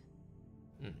piece.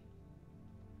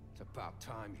 It's about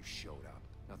time you showed up.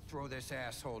 Now throw this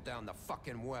asshole down the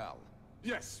fucking well.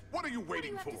 Yes, what are you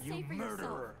waiting for? You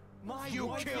murderer.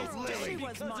 You killed Lily. She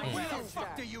was my Where the sister.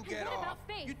 fuck do you get What off? about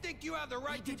Faith? You think you have the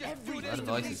right to just do A this lot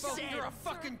to of me? voices. You're a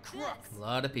fucking crook. A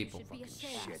lot of people. Should be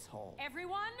ashamed. Shithole.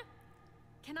 Everyone,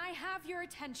 can I have your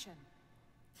attention?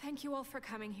 Thank you all for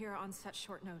coming here on such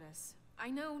short notice. I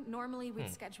know normally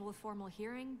we'd schedule a formal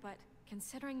hearing, but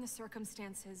considering the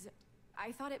circumstances,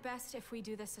 I thought it best if we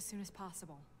do this as soon as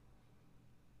possible.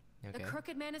 Okay. The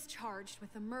Crooked Man is charged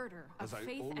with the murder of As I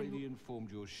Faith already and...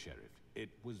 informed your sheriff, it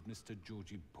was Mr.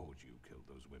 Georgie Porgy who killed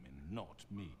those women, not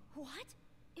me. What?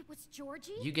 It was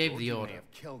Georgie? You gave the Georgie order. may have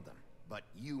killed them, but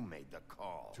you made the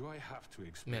call. Do I have to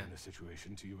explain Yeah. the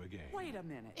situation to you again? Wait a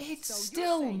minute. It's So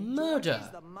still you're saying murder.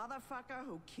 Georgie's the motherfucker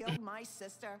who killed my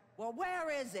sister? Well, where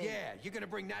is he? Yeah, you're gonna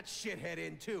bring that shithead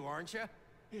in too, aren't you?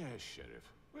 Yes,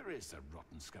 Sheriff. Where is that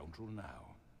rotten scoundrel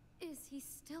now? Is he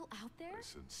still out there? I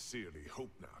sincerely hope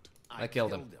not. I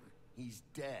killed him. He's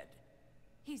dead.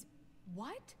 He's...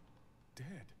 what?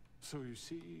 Dead. So you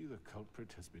see, the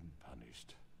culprit has been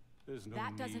punished. There's no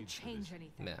That need doesn't for change this.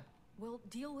 anything. Yeah. We'll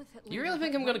deal with it later. You really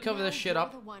think but I'm gonna right cover this now, shit you're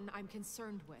up? the one I'm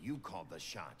concerned with. You called the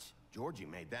shots. Georgie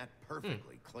made that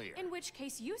perfectly clear. In which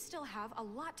case, you still have a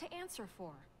lot to answer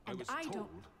for. I And was I told don't...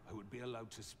 I would be allowed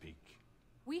to speak.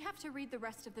 We have to read the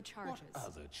rest of the charges. What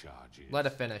other charges? Let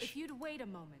her finish. If you'd wait a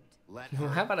moment. Let Well,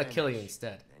 her how about I kill you finish,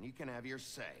 instead? And you can have your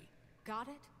say. Got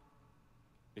it?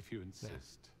 If you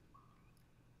insist.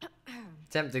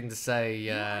 Tempting to say,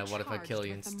 You are what if I charged kill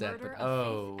you with the instead, murder but of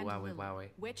oh, Faith and wowie, Lily, wowie.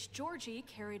 which Georgie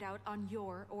carried out on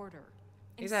your order.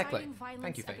 Exactly. Inciting violence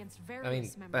Thank you, Faith. against I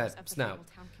various mean, members of the Snow.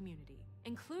 Fabletown community,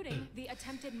 including the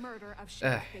attempted murder of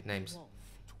Sheriff Bigby names. Wolf.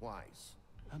 Twice.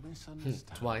 A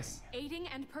misunderstanding. Twice. Aiding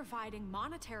and providing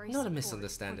monetary Not a support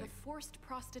misunderstanding. for the forced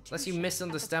prostitution Unless you at the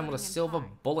misunderstand what a Putting silver Pie.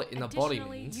 bullet in the body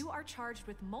Additionally, means. you are charged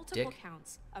with multiple Dick.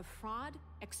 counts of fraud,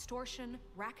 extortion,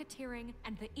 racketeering,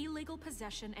 and the illegal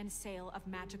possession and sale of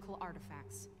magical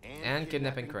artifacts. And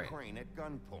kidnapping Crane. at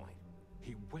gunpoint.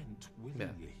 He went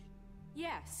willingly.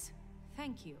 Yes,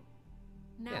 thank you.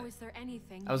 Now, Yeah. is there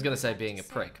anything I was you gonna would say like being to a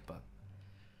say? prick, but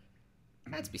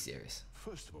let's be serious.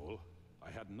 First of all, I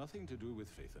had nothing to do with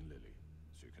Faith and Lily,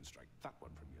 so you can strike that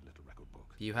one from your little record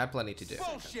book. You had plenty to do.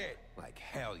 Bullshit! Like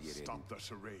hell you didn't. Stop the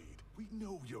charade. We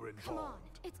know you're involved. Come on,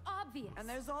 it's obvious. And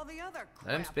there's all the other crap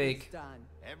Let him speak. he's done.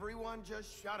 Everyone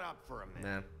just shut up for a minute.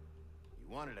 Nah. You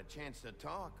wanted a chance to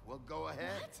talk? Well, go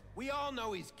ahead. We all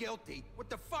know he's guilty. What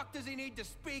the fuck does he need to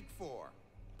speak for?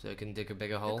 So he can dig a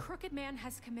bigger The hole. Crooked Man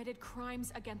has committed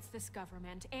crimes against this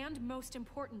government and, most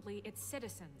importantly, its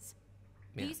citizens.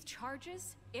 Yeah. These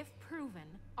charges, if proven,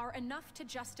 are enough to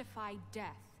justify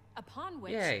death, upon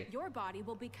which Yay. your body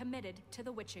will be committed to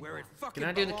the witching Where well. it fucking Can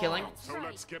I do the killing? belongs. So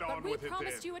let's get But on we with it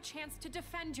promised then. you a chance to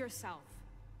defend yourself,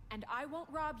 and I won't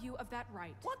rob you of that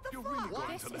right. What the You're fuck? really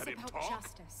going This to is let him about talk?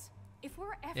 justice. If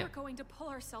we're ever Yeah. going to pull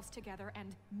ourselves together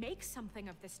and make something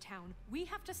of this town, we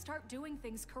have to start doing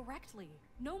things correctly.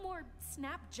 No more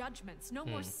snap judgments, no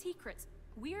more secrets.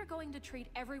 We are going to treat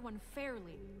everyone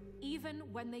fairly, even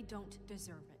when they don't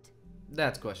deserve it.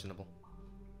 That's questionable.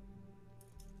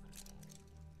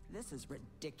 This is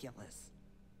ridiculous.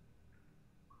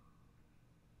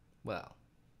 Well,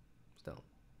 still.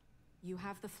 You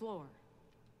have the floor.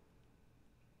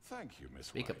 Thank you, Miss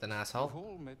Speak White. up then, asshole. We've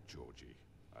all met Georgie.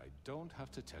 I don't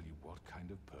have to tell you what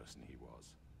kind of person he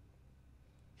was.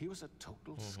 He was a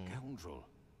total scoundrel,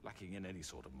 lacking in any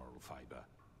sort of moral fiber.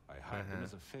 I hired him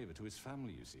as a favor to his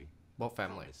family, you see. What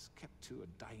family? Promise kept to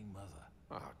a dying mother.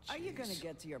 Oh, Are you gonna jeez.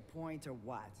 get to your point or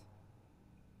what?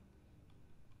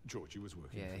 Georgie was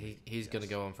working Yeah, for me, he's gonna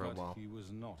go on for a but while. he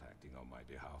was not acting on my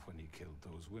behalf when he killed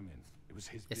those women. It was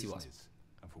his Yes, he business. was.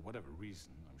 And for whatever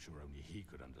reason, I'm sure only he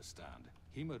could understand,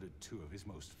 he murdered 2 of his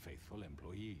most faithful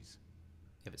employees.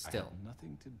 Yeah, but I still. had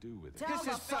nothing to do with it. Tell This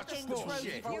the is such fucking bullshit.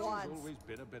 truth for He's once. always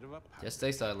been a bit of a Just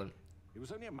stay silent. It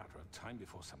was only a matter of time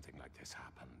before something like this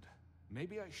happened.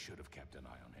 Maybe I should have kept an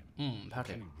eye on him.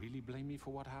 Patrick. Can you really blame me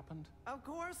for what happened? Of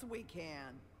course we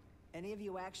can. Any of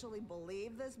you actually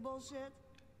believe this bullshit?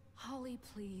 Holly,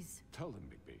 please. Tell them,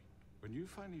 Bigby. When you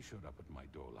finally showed up at my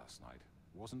door last night,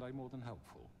 wasn't I more than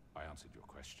helpful? I answered your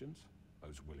questions. I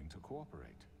was willing to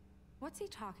cooperate. What's he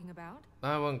talking about?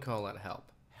 I won't call that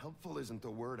help. Helpful isn't the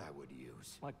word I would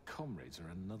use. My comrades are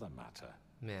another matter.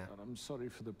 Yeah. And I'm sorry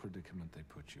for the predicament they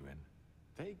put you in.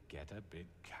 They get a bit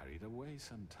carried away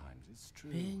sometimes, it's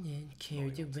true. Carried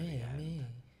Loyal to the away, end. me.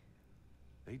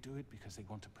 They do it because they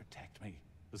want to protect me,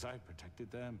 as I've protected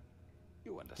them.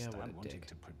 You understand what a wanting dick.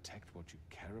 to protect what you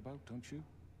care about, don't you?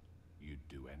 You'd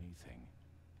do anything.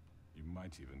 You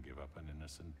might even give up an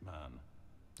innocent man.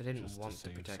 They didn't just want to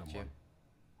save protect someone.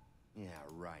 Yeah,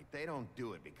 right. They don't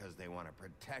do it because they want to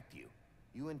protect you.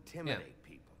 You intimidate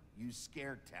people. Use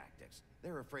scare tactics.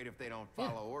 They're afraid if they don't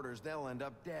follow orders, they'll end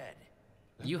up dead.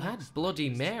 You had Bloody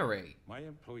Mary. My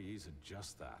employees are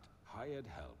just that. Hired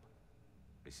help.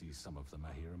 I see some of them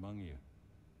are here among you.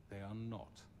 They are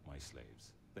not my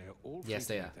slaves. They are all free Yes,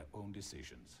 to they make are. their own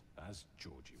decisions, as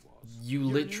Georgie was. You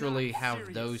You're literally not have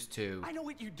serious. those two I know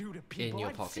what you do to people. in your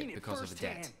I've pocket seen it because of a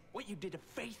debt. firsthand. What you did to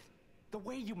Faith, the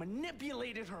way you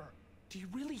manipulated her. Do you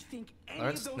really think any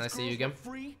Lawrence, of those nice to see girls you again. were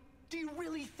free? Do you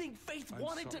really think Faith I'm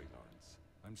wanted sorry, to? Lawrence.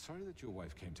 I'm sorry that your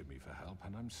wife came to me for help,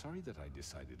 and I'm sorry that I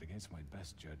decided against my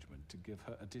best judgment to give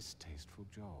her a distasteful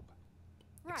job.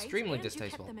 Right, Extremely and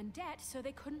distasteful. you kept them in debt so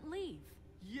they couldn't leave.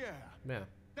 Yeah. Yeah.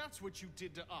 That's what you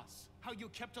did to us. How you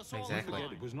kept us all Exactly. in Forget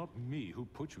line. it was not me who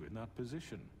put you in that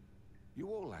position. You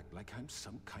all act like I'm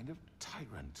some kind of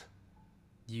tyrant.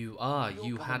 You are. Your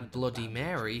You government had Bloody abandoned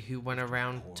Mary you. who went Left you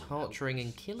around poor and torturing and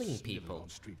helpless, killing sniveling people. on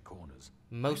street corners.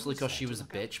 Mostly I because she there was to a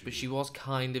look out bitch, for but you. she was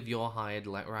kind of your hired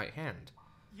right hand.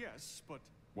 Yes, but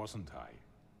Wasn't I?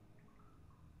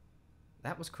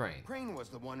 That was Crane. Crane was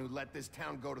the one who let this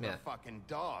town go to Yeah. the fucking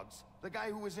dogs. The guy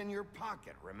who was in your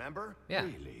pocket, remember? Yeah.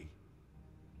 Really?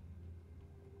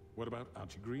 What about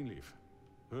Auntie Greenleaf?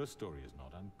 Her story is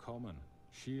not uncommon.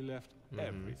 She left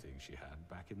everything she had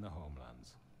back in the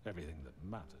homelands. Everything that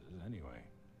matters, anyway.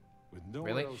 With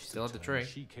nowhere Really? else She to still had the turn,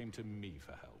 tree? she came to me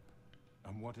for help.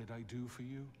 And what did I do for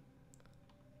you?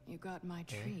 You got my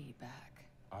tree back.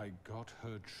 I got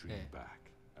her tree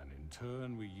back. And in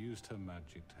turn, we used her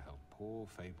magic to help poor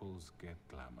Fables get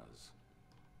glamours.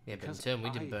 Yeah, but in Because turn we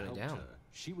didn't I burn it helped down. her,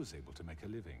 she was able to make a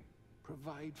living,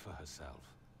 provide for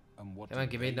herself. And what Come on,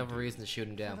 did give me they another do? reason to shoot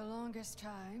him For down. the longest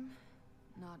time,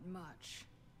 not much,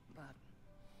 but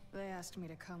they asked me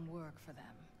to come work for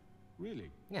them.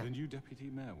 Really? Yeah. The new deputy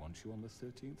mayor wants you on the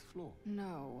 13th floor.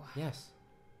 No, Yes.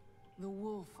 the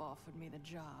wolf offered me the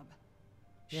job.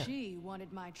 Yeah. She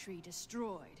wanted my tree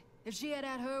destroyed. If she had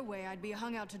her way, I'd be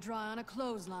hung out to dry on a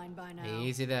clothesline by now.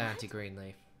 Easy there, Auntie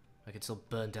Greenleaf. I could still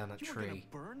burn down that you were gonna tree.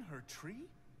 burn her tree?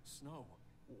 Snow,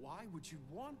 why would you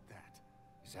want that?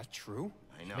 Is that true?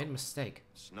 I know. Made a mistake.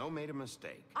 Snow made a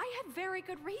mistake. I had very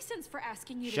good reasons for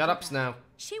asking you to Shut do up, that. Snow.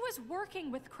 She was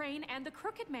working with Crane and the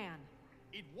Crooked Man.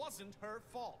 It wasn't her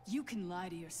fault. You can lie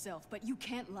to yourself, but you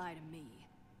can't lie to me.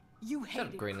 You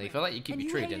hated up, Greenleaf. Crane, I let you keep and your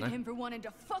you tree, hated didn't I? him for wanting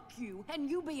to fuck you, and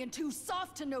you being too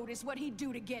soft to notice what he'd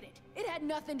do to get it. It had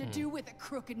nothing to do with a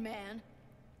crooked man.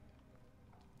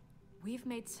 We've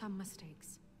made some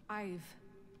mistakes. I've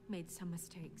made some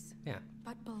mistakes. Yeah.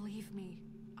 But believe me,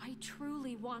 I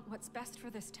truly want what's best for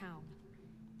this town.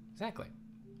 Exactly.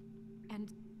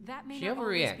 And that may She not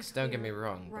always be overreacts, don't get me clear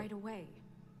wrong, but- right away.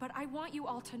 But I want you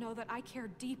all to know that I care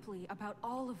deeply about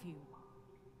all of you.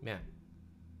 Yeah.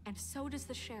 And so does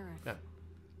the sheriff. Yeah.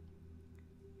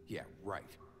 Yeah,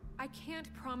 right. I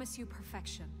can't promise you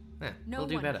perfection. Yeah, No we'll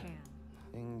do one better. can.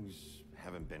 Things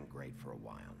haven't been great for a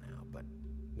while now, but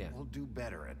Yeah. we'll do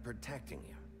better at protecting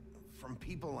you. From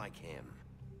people like him.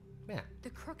 Yeah.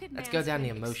 The Crooked Let's Man's go down the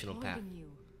been emotional path. exploiting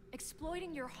you,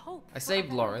 exploiting your hope. I for saved a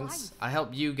better Lawrence. life. I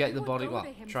helped you get You the would body. go Well,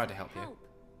 to him tried for to help you.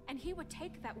 And he would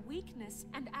take that weakness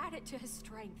and add it to his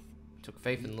strength. took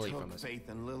Faith and Lily took from us. Faith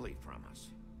and Lily from us.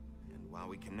 And while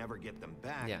we can never get them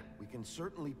back, Yeah. we can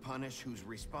certainly punish who's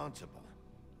responsible.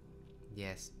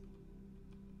 Yes.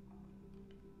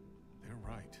 They're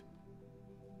right.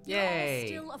 You're all Yay!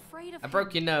 still afraid of I him,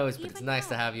 broke your nose, but even it's nice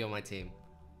to now. have you on my team.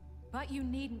 But you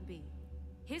needn't be.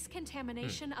 His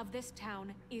contamination of this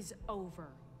town is over,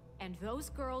 and those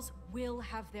girls will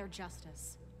have their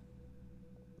justice.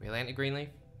 Really, Auntie Greenleaf?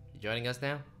 You joining us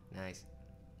now? Nice.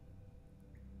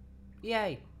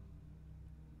 Yay!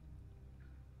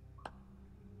 Look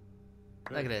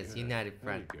at Very this, good, united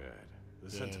very front. good.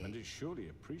 The Yay. sentiment is surely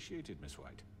appreciated, Miss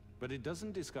White. But it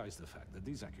doesn't disguise the fact that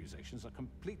these accusations are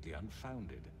completely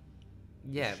unfounded.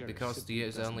 Yeah, The sheriff because simply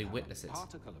there's doesn't only have a witnesses.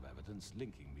 particle of evidence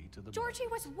linking me to the Georgie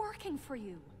murders. was working for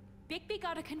you. Bigby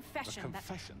got a confession, A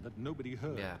confession that nobody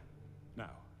heard. Yeah.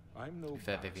 Now, I'm no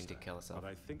Fair Vivian barrister, did kill herself. but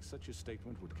I think such a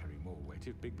statement would carry more weight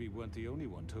if Bigby weren't the only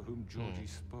one to whom Georgie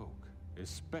spoke,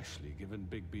 especially given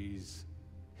Bigby's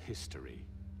history.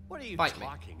 What are you Fight me.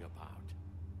 talking about?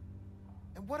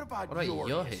 And what about What about your,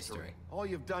 your history? history? All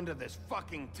you've done to this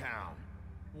fucking town.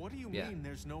 What do you Yeah. mean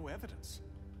there's no evidence?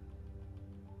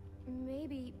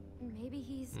 Maybe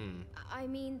he's... I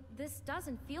mean, this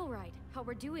doesn't feel right, how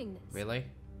we're doing this. Really?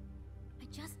 I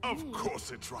just Of need...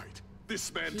 course it's right.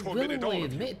 This man He tormented all willingly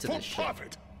of you admitted to for this shit.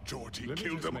 profit. Georgie Let me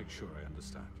killed just them. make sure I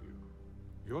understand you.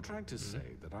 You're trying to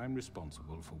say that I'm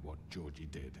responsible for what Georgie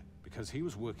did because he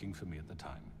was working for me at the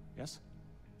time, yes?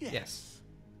 Yes.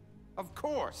 Of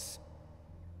course.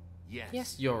 Yes.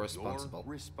 Yes, you're responsible.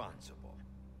 You're responsible.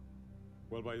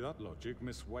 Well, by that logic,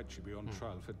 Miss White should be on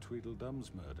trial for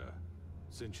Tweedledum's murder,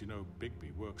 since you know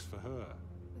Bigby works for her.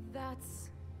 That's...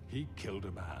 He killed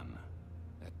a man.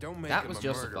 Don't make That him was a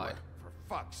justified. murderer, for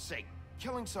fuck's sake.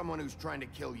 Killing someone who's trying to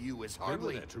kill you is They were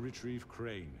hardly... there to retrieve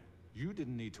Crane. You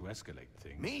didn't need to escalate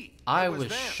things. Me? I It was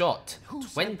them. shot Who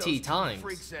sent 20 those two times.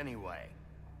 freaks anyway?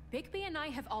 Bigby and I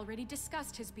have already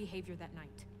discussed his behavior that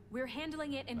night. We're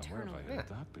handling it Now, where internally. have I heard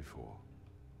that before?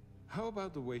 How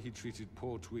about the way he treated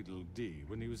poor Tweedledee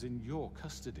when he was in your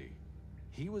custody?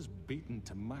 He was beaten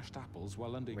to mashed apples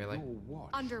while under Really? your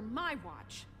watch. Under my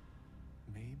watch.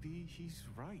 Maybe he's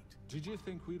right. Did you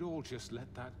think we'd all just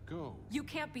let that go? You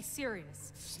can't be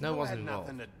serious. Snow wasn't had involved.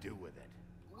 nothing to do with it.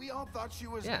 We all thought she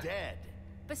was Yeah. dead.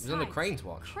 Besides, was under Crane's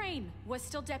watch. Crane was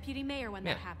still deputy mayor when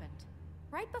Yeah. that happened.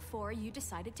 Right before you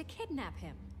decided to kidnap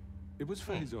him. It was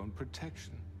for his own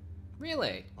protection.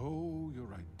 Really? Oh, you're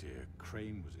right, dear.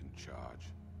 Crane was in charge.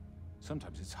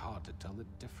 Sometimes it's hard to tell the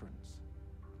difference.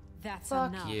 That's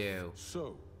Fuck enough. you.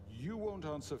 So, you won't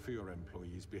answer for your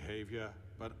employees' behavior,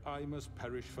 but I must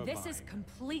perish for This mine. is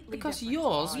completely Because different.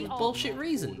 yours We was all- bullshit Order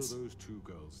reasons. those two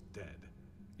girls dead.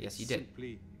 Yes, you It did.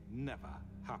 Simply never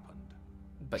happened.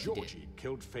 But you Georgie did.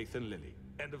 killed Faith and Lily.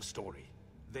 End of story.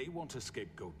 They want to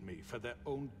scapegoat me for their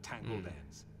own tangled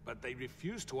ends, but they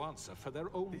refuse to answer for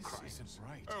their own This crimes. isn't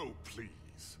right. Oh,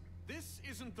 please. This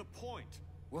isn't the point.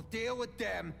 We'll deal with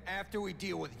them after we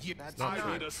deal with you. That's I not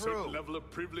heard a true. certain level of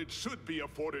privilege should be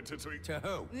afforded to To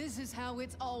who? This is how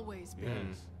it's always been.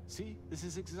 Yes. See, this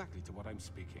is exactly to what I'm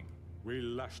speaking. We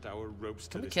lashed our ropes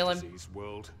to Can we this kill him? diseased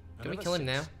world. and Can we ever kill him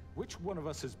since, now? Which one of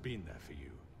us has been there for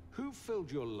you? Who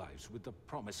filled your lives with the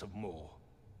promise of more?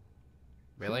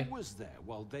 Really? Who was there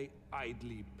while they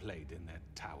idly played in their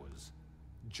towers,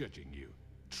 judging you,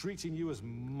 treating you as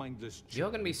mindless You're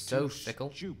gonna be children, so too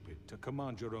fickle. stupid to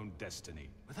command your own destiny.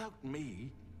 Without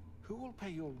me, who will pay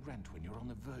your rent when you're on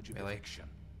the verge of Really? eviction?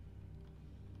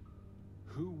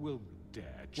 Who will dare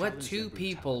We're challenge two their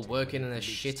people brutality working when in it a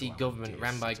leads to shitty our government dear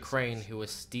ran by citizens? Crane who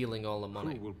was stealing all the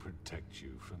money. Who will protect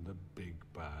you from the big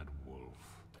bad wolf?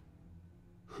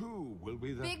 Who will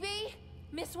be the... Bigby?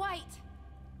 Miss White?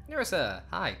 Nerissa,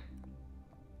 hi.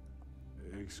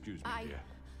 Excuse me, I- dear.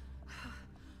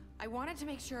 I wanted to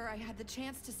make sure I had the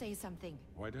chance to say something.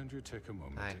 Why don't you take a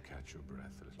moment Hi. to catch your breath,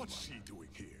 little What's one? she doing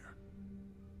here?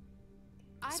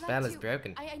 I'd Spell like is to-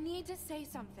 broken. I need to say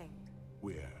something.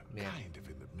 We're Yeah. kind of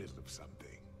in the middle of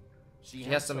something. She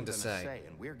has something to say.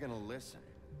 and we're gonna listen.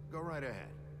 Go right ahead.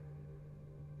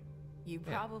 You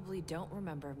probably don't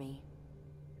remember me.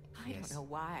 I Yes. don't know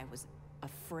why I was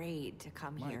afraid to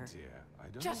come My here. dear, I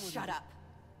don't Just know what shut it- up.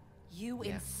 You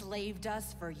Yeah. enslaved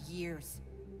us for years.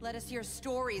 Let us hear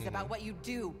stories about what you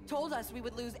do. Told us we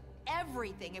would lose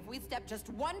everything if we stepped just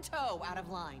one toe out of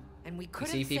line. And we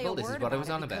couldn't see, say people, a this is word what I about was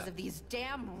it on because about. of these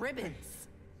damn ribbons.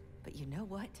 But you know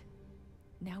what?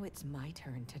 Now it's my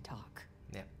turn to talk.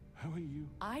 Yeah. How are you?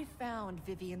 I found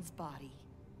Vivian's body.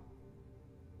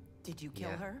 Did you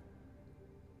kill Yeah. her?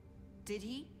 Did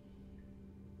he?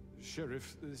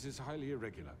 Sheriff, this is highly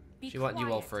irregular. She want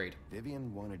you all freed.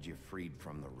 Vivian wanted you freed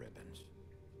from the ribbons.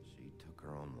 She took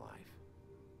her own life.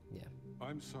 Yeah.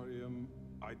 I'm sorry,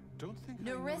 I don't think I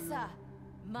know Nerissa.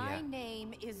 My Yeah.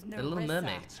 name is Nerissa. The Little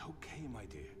Mermaid. It's okay, my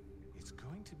dear. It's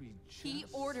going to be just... He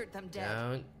ordered them dead.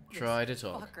 Don't try to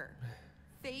talk. Fucker.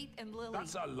 Faith and Lily.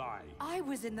 That's a lie. I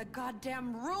was in the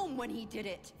goddamn room when he did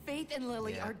it. Faith and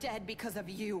Lily Yeah. are dead because of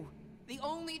you. The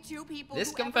only two people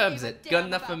This who ever confirms gave a it. damn Good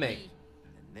enough for about me.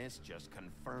 And this just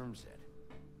confirms it.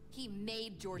 He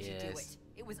made Georgie do it. Yes.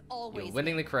 It was always You're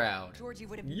winning the crowd. Georgie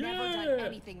would have never done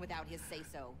anything without his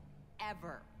say-so.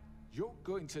 Ever. You're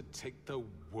going to take the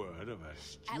word of a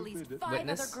stupid... At least 5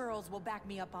 witness? other girls will back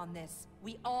me up on this.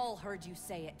 We all heard you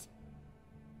say it.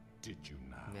 Did you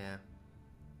now? Yeah.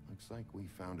 Looks like we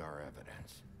found our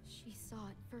evidence. She saw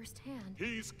it firsthand.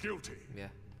 He's guilty. Yeah.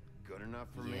 Good enough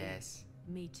for me? Yes.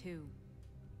 Me too.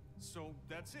 So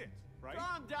that's it, right?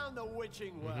 Calm down the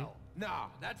witching well. No,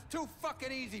 that's too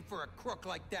fucking easy for a crook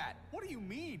like that. What do you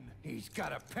mean? He's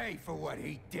gotta pay for what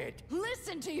he did.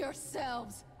 Listen to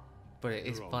yourselves. But it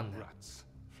is You're all fun. though. rats,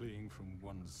 fleeing from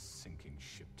one sinking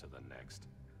ship to the next.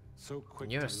 So quick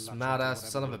You're to a latch smart-ass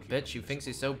onto son of a whatever will bitch keep who this thinks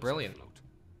he's little so race brilliant. afloat.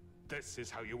 This is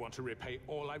how you want to repay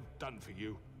all I've done for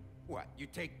you. What, you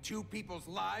take 2 people's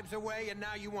lives away and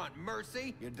now you want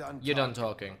mercy? You're done You're done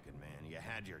talking. Fucking man, you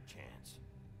had your chance.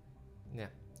 Yeah.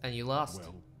 And you lost.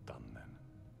 Well done, then.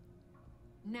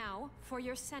 Now, for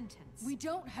your sentence. We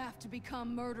don't have to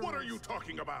become murderers. What are you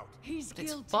talking about? He's It's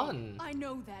guilty. fun. I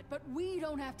know that, but we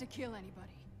don't have to kill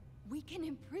anybody. We can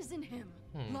imprison him.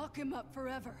 Lock him up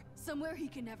forever. Somewhere he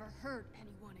can never hurt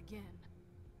anyone again.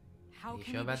 How You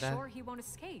can sure we be about that? sure he won't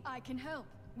escape? I can help.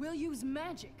 We'll use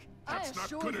magic. That's I not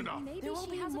assure good you. enough. Maybe There will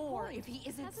she be has more a point. if he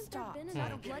isn't Hasn't stopped. there been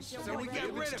enough bloodshed So we already?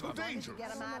 get rid It's of too him. dangerous.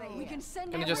 Get him out of here. We can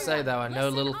send Let me out just a- say though, I know a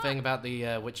Listen little up. thing about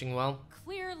the witching well.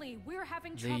 Clearly, we're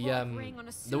having trouble The agreeing on a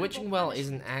the suitable witching well punishment,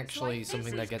 isn't so I actually think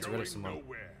something that gets rid of Going someone.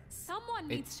 nowhere. Someone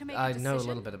needs It's to make I a decision. know a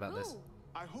little bit about this. Who?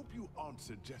 I hope you aren't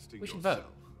suggesting We should yourself.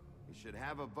 vote. We should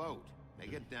have a vote.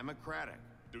 Make it democratic.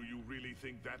 Do you really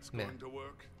think that's Yeah. going to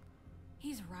work?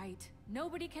 He's right.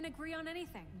 Nobody can agree on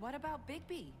anything. What about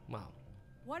Bigby? Well.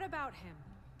 What about him?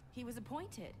 He was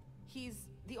appointed. He's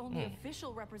the only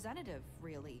official representative,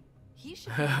 really. He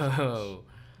should. Oh,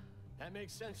 That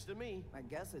makes sense to me. I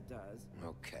guess it does.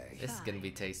 Okay. this is gonna be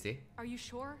tasty. Are you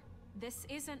sure? This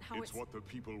isn't how It's what the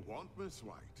people want, Miss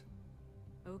White.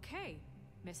 Okay,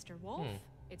 Mr. Wolf,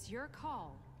 it's your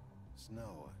call.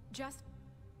 Snow. Just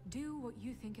do what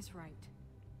you think is right.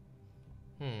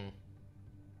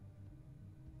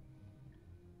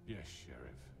 Yes,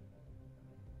 Sheriff.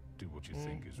 Do what you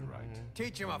think is right.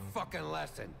 Teach him a fucking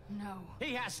lesson. No.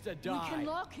 He has to We die. can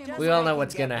lock him. We all know like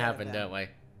what's you get gonna rid of happen, them. don't we?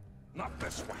 Not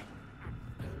this way.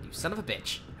 You son of a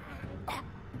bitch.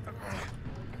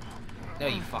 No,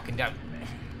 you fucking don't.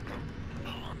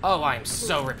 Oh, I'm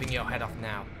so ripping your head off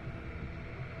now.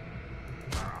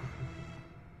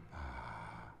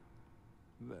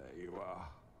 There you are.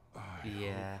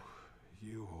 Yeah.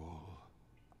 You all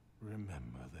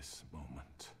remember this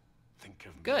moment. Think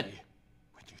of Good. me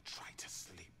when you try to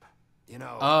sleep. You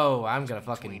know. Oh, I'm gonna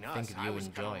fucking between think us, of I you was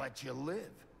and gonna Joy. let you live,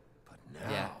 but now.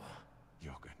 Yeah.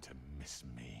 You're going to miss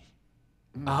me.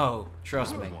 Oh,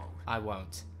 trust me, I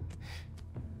won't.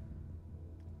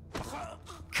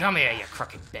 Come here, you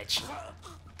crooked bitch.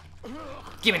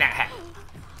 Give me that hat.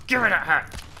 Give me that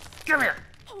hat. Come here.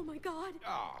 Oh my god.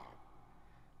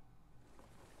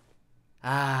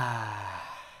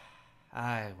 Ah,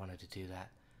 I wanted to do that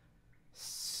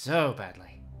so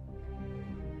badly.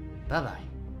 Bye-bye.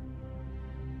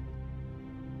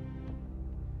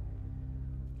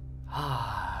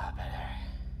 Ah, better.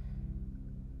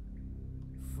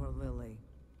 For Lily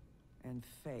and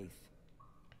Faith.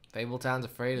 Fabletown's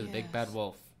afraid of the big bad Yes.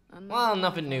 wolf. Another Well, one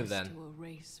nothing of new us then. To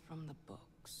erase from the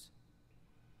books.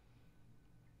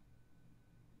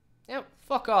 Yeah,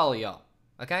 fuck all of y'all,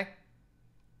 okay?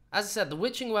 As I said, the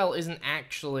witching well isn't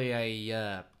actually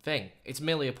a thing. It's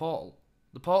merely a portal.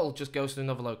 The portal just goes to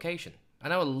another location. I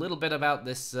know a little bit about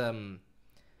this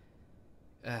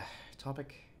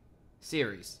topic?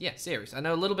 Series. Yeah, series. I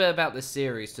know a little bit about this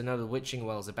series to know the witching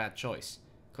well's a bad choice.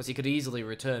 Because he could easily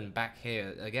return back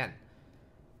here again.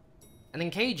 And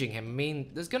in caging him, I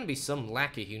mean, there's gonna be some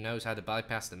lackey who knows how to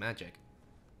bypass the magic.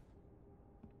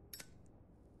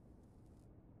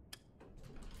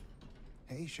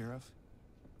 Hey, Sheriff.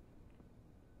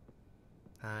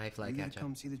 Hi, You Flycatcher. gonna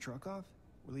come see the truck off?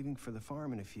 We're leaving for the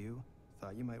farm in a few.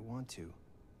 Thought you might want to.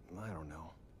 I don't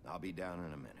know. I'll be down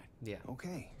in a minute. Yeah.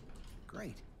 Okay.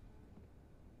 Great.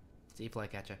 See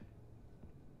Flycatcher.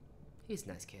 He's a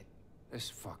nice kid. This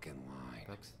fucking line.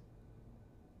 Books.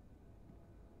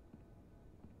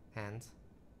 Hands.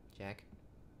 Jack.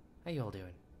 How you all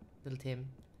doing? Little Tim.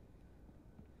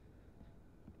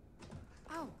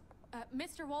 Oh,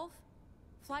 Mr. Wolf?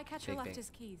 Flycatcher left Big. his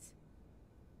keys.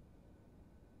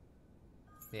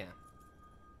 Yeah.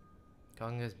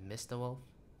 Calling us Mr. Wolf?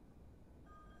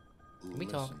 Can we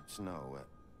talk? Listen, Snow,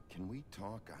 can we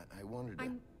talk? I wanted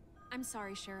to... I'm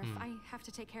sorry, Sheriff. I have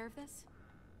to take care of this.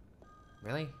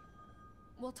 Really?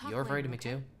 We'll talk You're afraid later, of me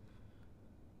okay? too?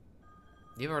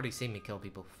 You've already seen me kill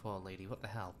people before, lady. What the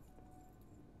hell?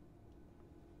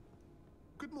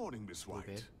 Good morning, Miss White.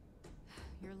 Stupid.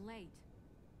 You're late.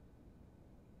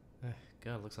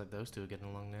 God, looks like those two are getting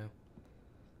along now.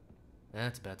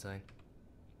 That's a bad sign.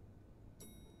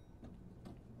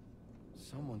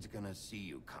 Someone's gonna see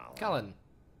you, Colin. Colin.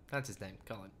 That's his name,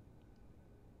 Colin.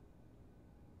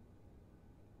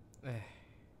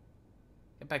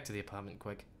 Get back to the apartment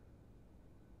quick.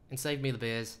 And save me the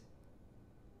beers.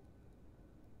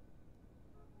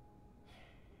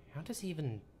 How does he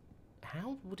even...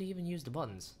 How would he even use the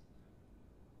buttons?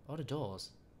 Or the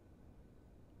doors?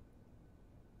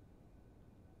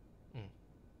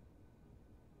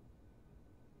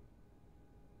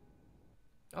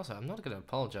 Also, I'm not going to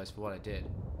apologize for what I did.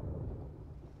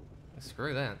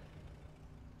 Screw that.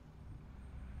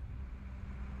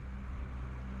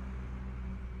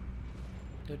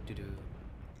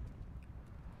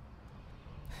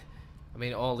 I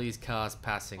mean, all these cars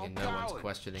passing and no one's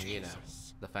questioning, you know,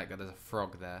 the fact that there's a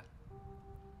frog there.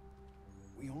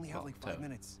 We only have like 5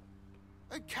 minutes.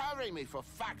 Carry me, for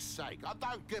fuck's sake. I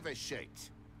don't give a shit.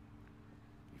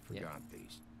 You forgot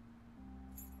these.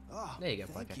 Oh, there you go,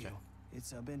 thank Flycatcher. you.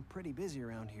 It's been pretty busy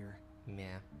around here.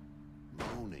 Yeah.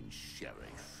 Morning,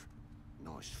 Sheriff.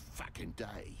 Nice fucking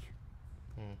day.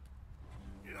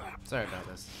 Sorry about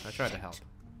this. I tried to help.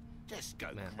 Just go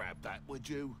grab that, would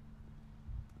you?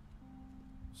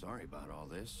 Sorry about all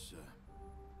this.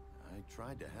 I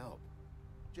tried to help.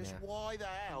 Just why the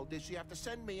hell did she have to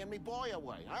send me and me boy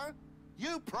away, huh?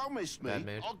 You promised me Bad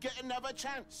mood. I'll get another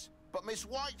chance. But Miss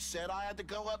White said I had to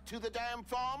go up to the damn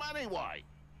farm anyway.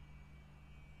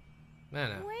 No.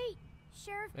 Wait,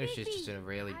 Sheriff Maybe she's Bigby, just in a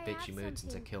really I bitchy have mood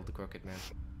since I something. killed the crooked man.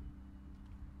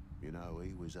 You know,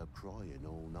 he was up crying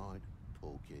all night,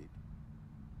 poor kid.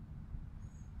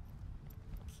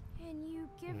 Can you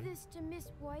give this to Miss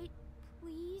White,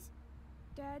 please?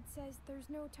 Dad says there's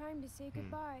no time to say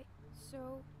goodbye,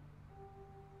 so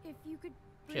if you could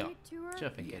bring it to her. Sure,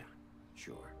 thinking.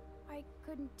 Sure. I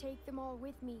couldn't take them all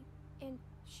with me, and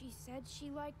she said she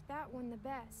liked that one the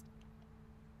best.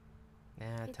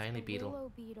 It's Tiny the beetle.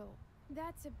 willow beetle.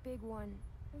 That's a big one.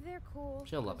 They're cool.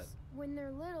 She'll love it. 'cause when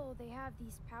they're little, they have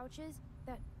these pouches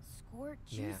that squirt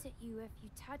juice at you if you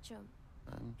touch them.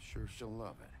 I'm sure she'll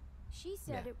love it. She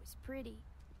said it was pretty.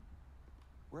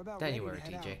 We're about Don't ready you to worry,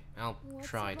 head TJ. out. I'll What's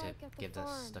try it to like at the give this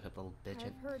farm? stuck up little bitch.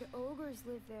 I've heard ogres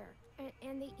live there,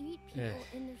 and they eat people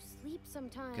in their sleep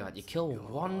sometimes. God, you kill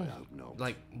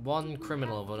one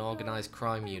criminal of an organized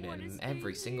crime unit, and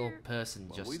every single person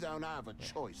Well, just. we don't have a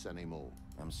choice anymore.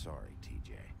 I'm sorry,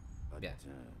 TJ. But,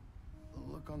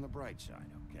 look on the bright side,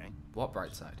 okay? What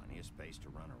bright side? Plenty of space to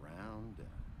run around,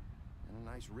 and a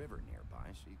nice river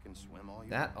nearby so you can swim all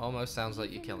year That long. almost sounds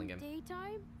like you're killing him.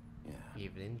 Daytime? Yeah.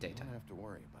 Even in You daytime. don't have to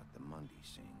worry about the Monday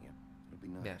seeing you. It'll be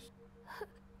nice.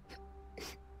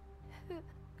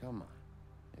 Come on.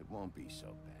 It won't be so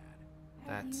bad.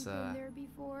 Have you been there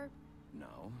before?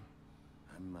 No.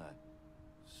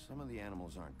 Some of the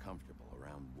animals aren't comfortable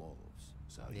around wolves.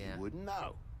 So you wouldn't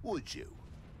know, would you?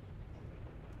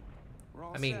 We're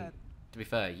all I mean, set. to be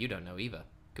fair, you don't know either.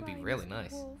 Could be Bye, really Mr.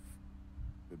 nice. Wolf.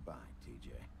 Goodbye,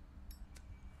 TJ.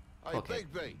 Hey, Okay.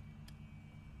 Bigby.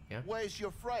 Yeah? Where's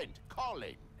your friend,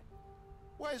 Colin?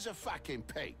 Where's the fucking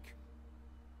pig?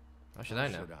 How should I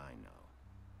know? Should I know?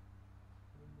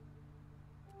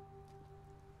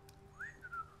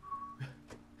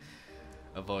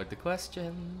 Avoid the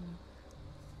question.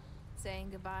 Saying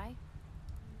goodbye?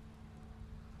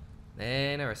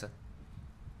 Hey, Narissa.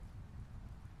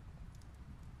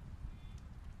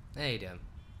 How you doing?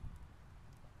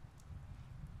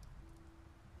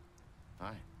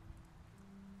 Hi.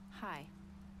 Hi.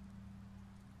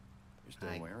 You're still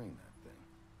Hi. wearing that thing.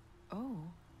 Oh,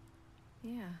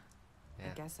 yeah. Yeah.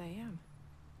 I guess I am.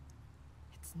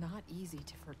 It's not easy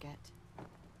to forget.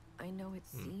 I know it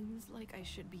seems like I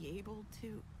should be able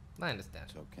to. I understand.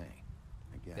 It's okay.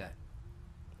 I get Yeah. it.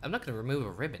 I'm not gonna remove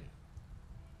a ribbon.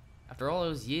 After all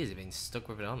those years of being stuck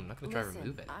with it on, I'm not gonna try to Listen,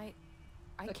 remove it. I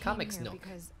The came comics here nook.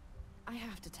 because I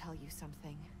have to tell you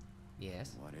something.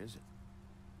 Yes. What is it?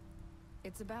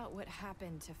 It's about what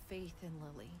happened to Faith and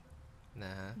Lily.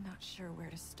 Nah. I'm not sure where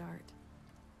to start.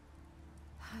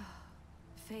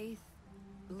 Faith,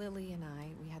 Lily, and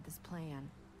we had this plan.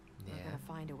 We're Yeah. gonna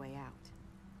find a way out.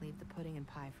 Leave the pudding and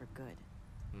pie for good.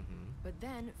 But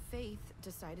then Faith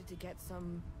decided to get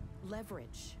some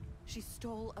leverage. She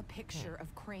stole a picture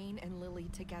of Crane and Lily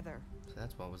together. So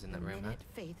that's what was in that The room, huh? minute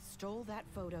Faith stole that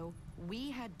photo,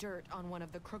 we had dirt on one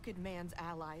of the Crooked Man's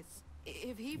allies.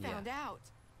 If he found out,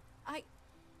 I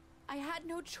had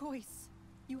no choice.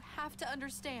 You have to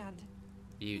understand.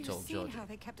 You told seen Georgie. how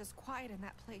they kept us quiet in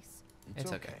that place.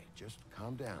 It's okay. Just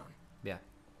calm down. Yeah.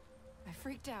 I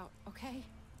freaked out, okay?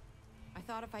 I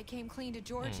thought if I came clean to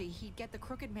Georgie, he'd get the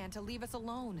Crooked Man to leave us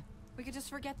alone. We could just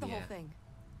forget the whole thing.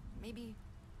 Maybe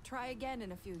try again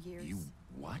in a few years. You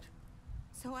what?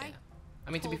 So I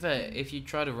mean, to be told fair, him if you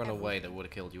tried to run away, everything. they would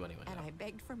have killed you anyway. And I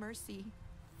begged for mercy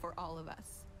for all of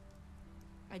us.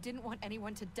 I didn't want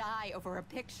anyone to die over a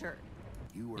picture.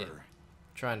 You were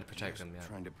trying to protect them,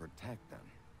 trying to protect them.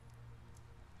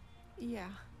 Yeah.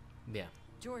 Yeah.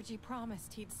 Georgie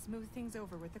promised he'd smooth things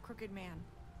over with the Crooked Man.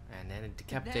 And then it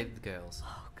decapitated the girls.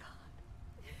 Oh,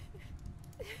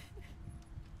 God.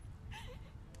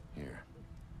 Here.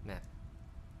 Nah.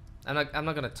 I'm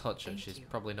not gonna touch her. She's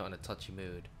probably not in a touchy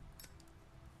mood.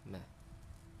 Meh.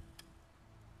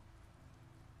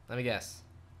 Let me guess.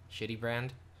 Shitty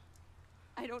brand?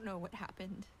 I don't know what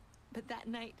happened, but that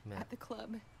night at the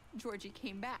club, Georgie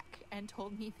came back and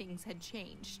told me things had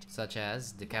changed. Such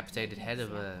as decapitated head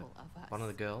of one of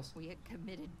the girls? We had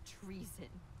committed treason.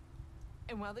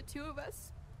 And while the two of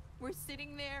us were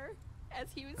sitting there, as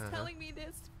he was telling me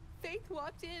this, Faith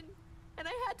walked in, and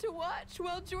I had to watch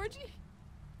while Georgie...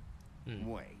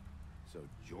 Wait, so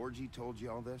Georgie told you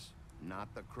all this?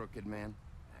 Not the Crooked Man?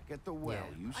 Back at the well,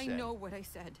 you said... I know what I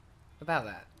said. About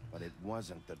that. But it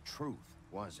wasn't the truth,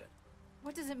 was it?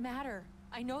 What does it matter?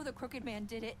 I know the Crooked Man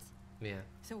did it. Yeah.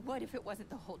 So what if it wasn't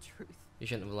the whole truth? You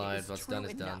shouldn't have lied. What's done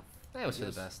is done. That was for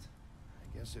the best.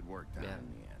 I guess it worked out in the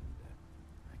end.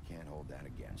 I can't hold that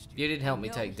against you. You did help me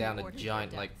take down a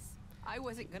giant, like... I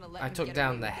wasn't gonna let I him took get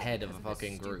down away the with it head of a because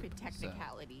fucking group. Stupid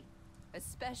technicality,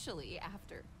 especially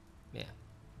after Yeah.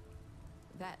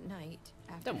 that night.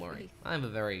 After Don't worry. Faith, I have a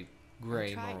very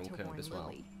grey I tried moral to code warn as well.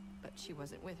 Lily, but she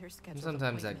wasn't with her schedule. And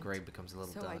sometimes that grey becomes a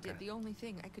little so darker. I did the only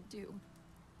thing I could do.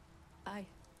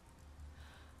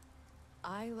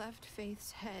 I left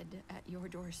Faith's head at your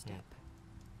doorstep.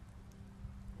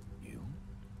 You?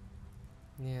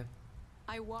 Yeah.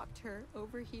 I walked her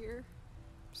over here.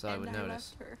 So I would and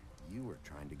notice. Left her. You were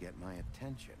trying to get my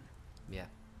attention. Yeah.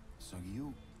 So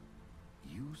you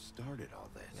started all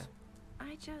this. Yeah.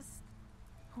 I just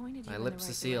pointed you My in lips the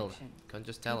are right sealed. direction. Couldn't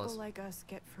just tell us. People like us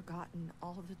get forgotten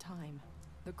all the time.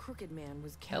 The Crooked Man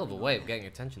was Hell of a killing way all of getting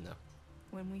attention, though.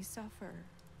 When we suffer,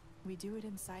 we do it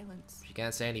in silence. She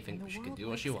can't say anything, And but the she can world do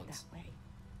what she likes it wants. that way.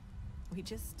 We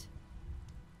just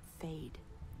fade,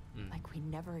 like we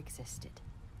never existed.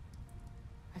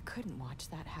 I couldn't watch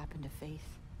that happen to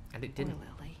Faith. And it didn't.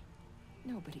 Or Lily.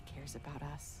 Nobody cares about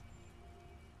us.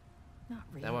 Not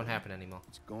really. That won't happen anymore.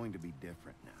 It's going to be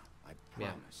different now. I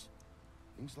promise.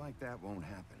 Things like that won't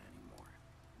happen anymore.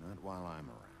 Not while I'm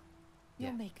around.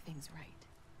 You'll make things right.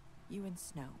 You and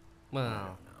Snow. Well, I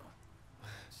don't know.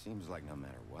 Seems like no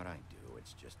matter what I do,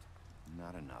 it's just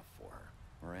not enough for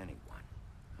her or anyone.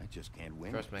 I just can't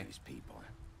win Trust with me. these people.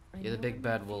 You're the big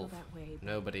bad wolf. That way,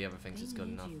 Nobody ever thinks it's good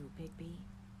need enough. You, Bigby.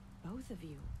 Both of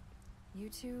you. You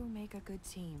two make a good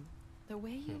team. The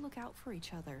way you look out for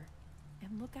each other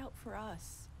and look out for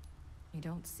us. You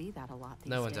don't see that a lot these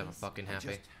No one's days. ever fucking happy.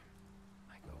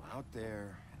 I go out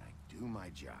there and I do my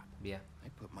job. Yeah. I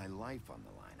put my life on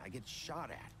the line. I get shot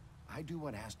at. I do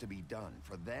what has to be done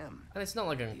for them. And it's not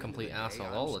like At a the end complete of the day, asshole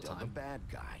I'm all the still time. The bad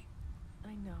guy.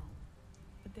 I know.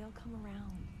 But they'll come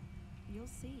around. You'll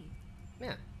see.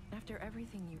 Yeah. After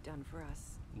everything you've done for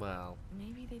us. Well.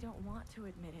 Maybe they don't want to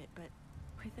admit it, but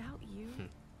without you,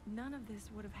 none of this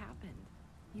would have happened.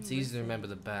 You It's easy to listened remember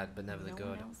the bad, but never when the no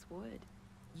good. one else would.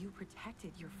 You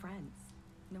protected your friends,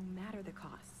 no matter the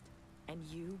cost. And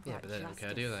you Yeah, brought but they don't justice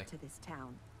care, do they? to this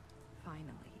town. Finally.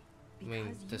 I mean,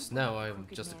 Because to you Snow, brought the I'm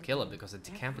Crooked just a Man killer in, because I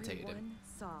decapitated him. everyone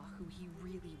saw who he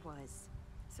really was.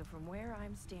 So from where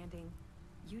I'm standing,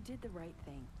 you did the right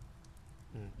thing.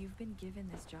 You've been given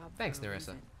this job. Thanks, for a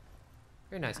Nerissa. reason.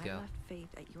 You're a nice I girl. left Faith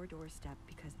at your doorstep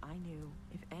because I knew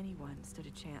if anyone stood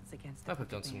a chance against the Hope I've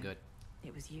done Crooked some Man, good.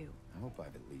 it was you. I hope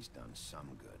I've at least done some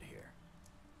good here.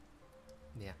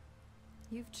 Yeah.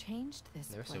 You've changed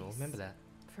this Nerissa place. will remember that.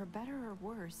 For better or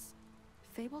worse,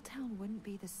 Fabletown wouldn't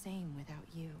be the same without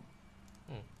you.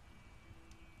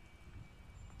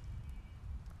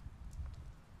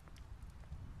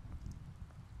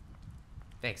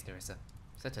 Thanks, Nerissa.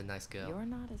 Such a nice girl. You're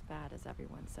not as bad as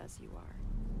everyone says you are.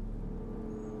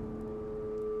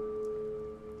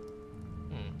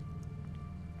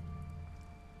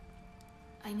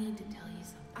 I I need to tell you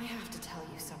something. I have to tell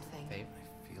you something. Faith.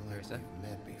 I feel like we've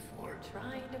met before. You're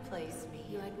trying to place me.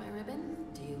 You like my ribbon?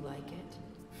 Do you like it?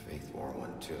 Faith wore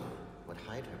one too. Would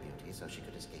hide her beauty so she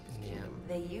could escape his kingdom.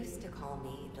 They used to call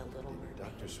me the Little Mermaid. Did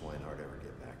Dr. Swinehart ever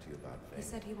get back to you about Faith? He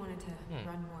said he wanted to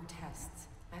run more tests.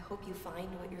 I hope you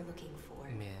find what you're looking for.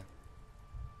 Yeah.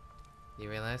 You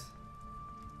realize?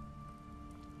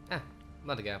 Ah,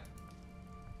 let it go.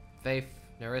 Faith,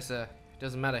 Nerissa,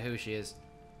 doesn't matter who she is.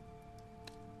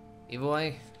 Either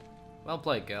way, well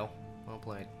played, girl. Well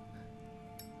played.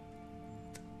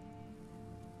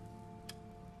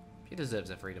 She deserves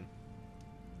her freedom.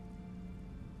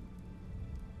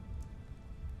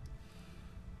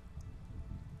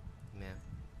 Yeah.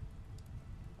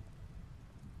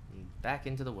 And back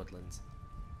into the woodlands.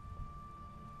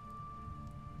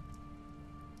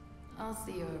 I'll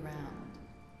see you around,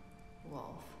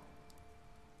 Wolf.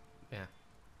 Yeah.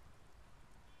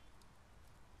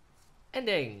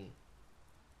 Ending.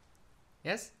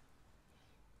 Yes?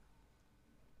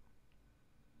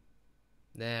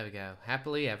 There we go.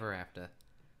 Happily ever after.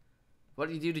 What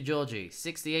did you do to Georgie?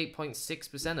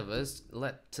 68.6% of us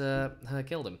let her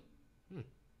kill him.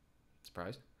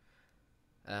 Surprised.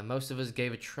 Most of us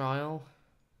gave a trial.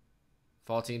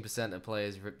 14% of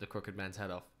players ripped the crooked man's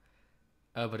head off.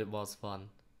 Oh, but it was fun.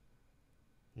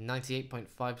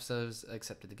 98.5% of us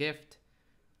accepted the gift.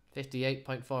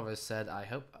 58.4% of us said, I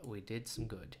hope we did some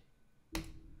good.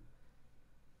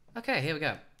 Okay, here we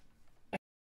go.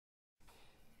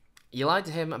 You lied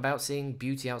to him about seeing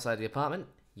beauty outside the apartment.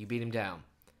 You beat him down.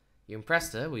 You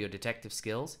impressed her with your detective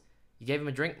skills. You gave him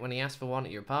a drink when he asked for one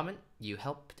at your apartment. You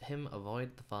helped him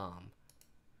avoid the farm.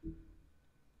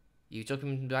 You took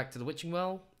him back to the witching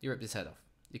well. You ripped his head off.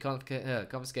 You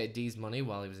confiscated Dee's money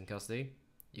while he was in custody.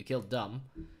 You killed Dumb.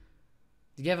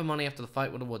 You gave him money after the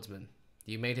fight with the woodsman.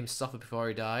 You made him suffer before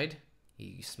he died.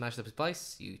 You smashed up his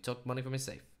place. You took money from his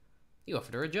safe. You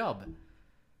offered her a job.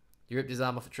 You ripped his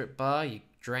arm off a trip bar. You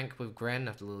drank with Gren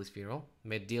after Lily's funeral.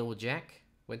 Made a deal with Jack.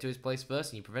 Went to his place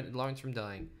first and you prevented Lawrence from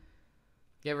dying.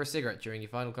 You gave her a cigarette during your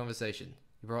final conversation.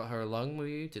 You brought her along with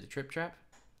you to the trip trap.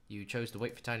 You chose to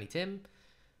wait for Tiny Tim.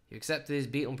 You accepted his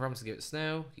beetle and promised to give it to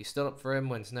Snow. You stood up for him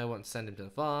when Snow wanted to send him to the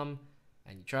farm.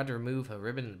 And you tried to remove her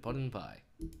ribbon and pudding pie.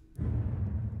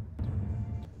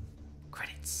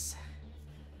 Credits.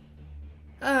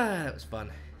 Ah, that was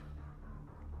fun.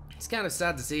 It's kind of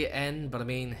sad to see it end, but I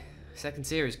mean, second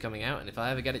series coming out, and if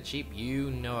I ever get it cheap, you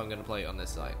know I'm going to play it on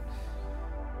this site.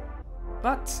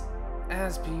 But,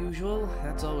 as per usual,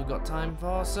 that's all we've got time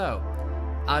for, so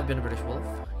I've been a British Wolf,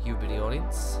 you've been the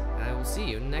audience, and I will see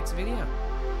you in the next video.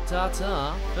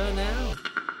 Ta-ta for now.